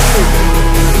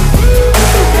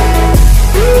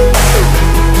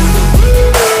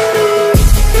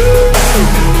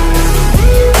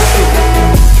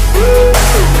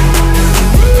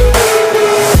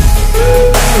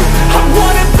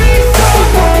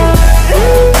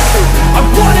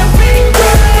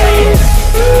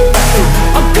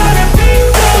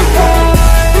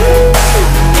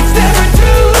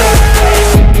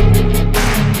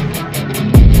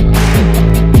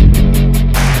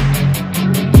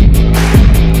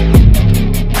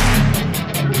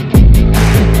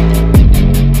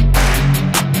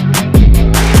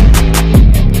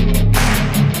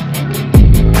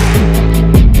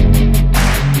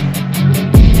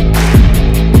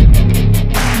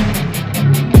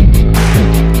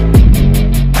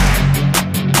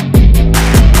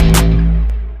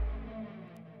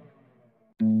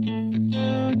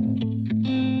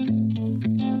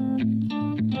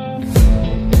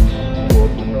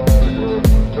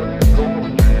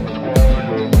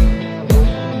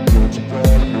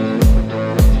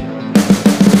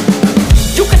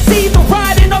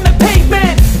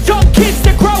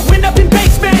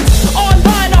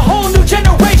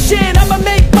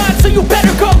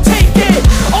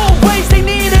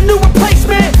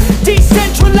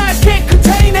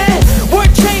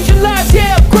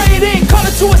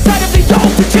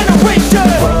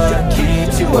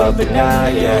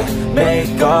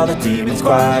 Make all the demons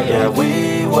quiet, yeah.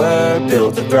 We were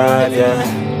built to thrive, yeah.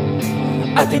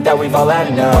 I think that we've all had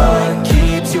enough. What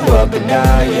keeps you up at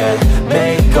night, yeah.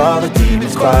 Make all the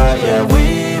demons quiet, yeah.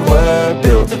 We were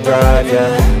built to thrive,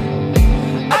 yeah.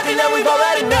 I think that we've all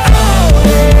had enough,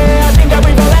 yeah. I think that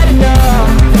we've all had enough.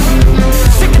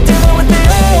 Sick of dealing with the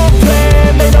old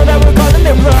plan. They know that we're calling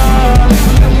it wrong.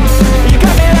 You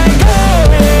got me like,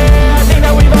 oh yeah. I think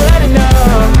that we've all had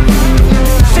enough.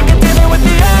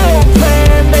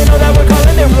 They know that we're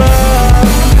calling it wrong.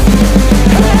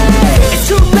 Hey, it's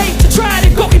too late to try to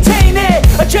go contain it.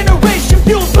 A generation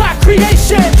fueled by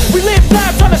creation. We live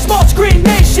lives on a small screen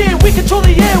nation. We control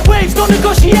the airwaves, no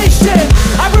negotiation.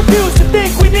 I refuse to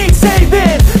think we need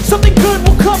saving. Something good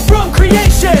will come from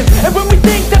creation. And when we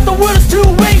think that the world is too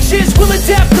anxious, we'll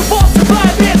adapt, evolve,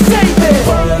 survive and save it.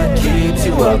 What keeps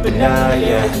you up at night,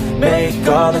 yeah. Make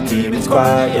all the demons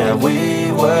quiet, yeah.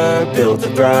 We were built to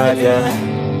thrive,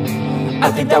 yeah. I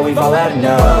think that we've all had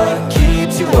enough. What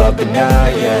keeps you up at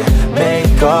night, yeah.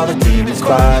 Make all the demons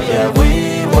quiet, yeah.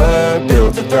 We were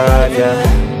built to thrive,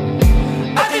 yeah.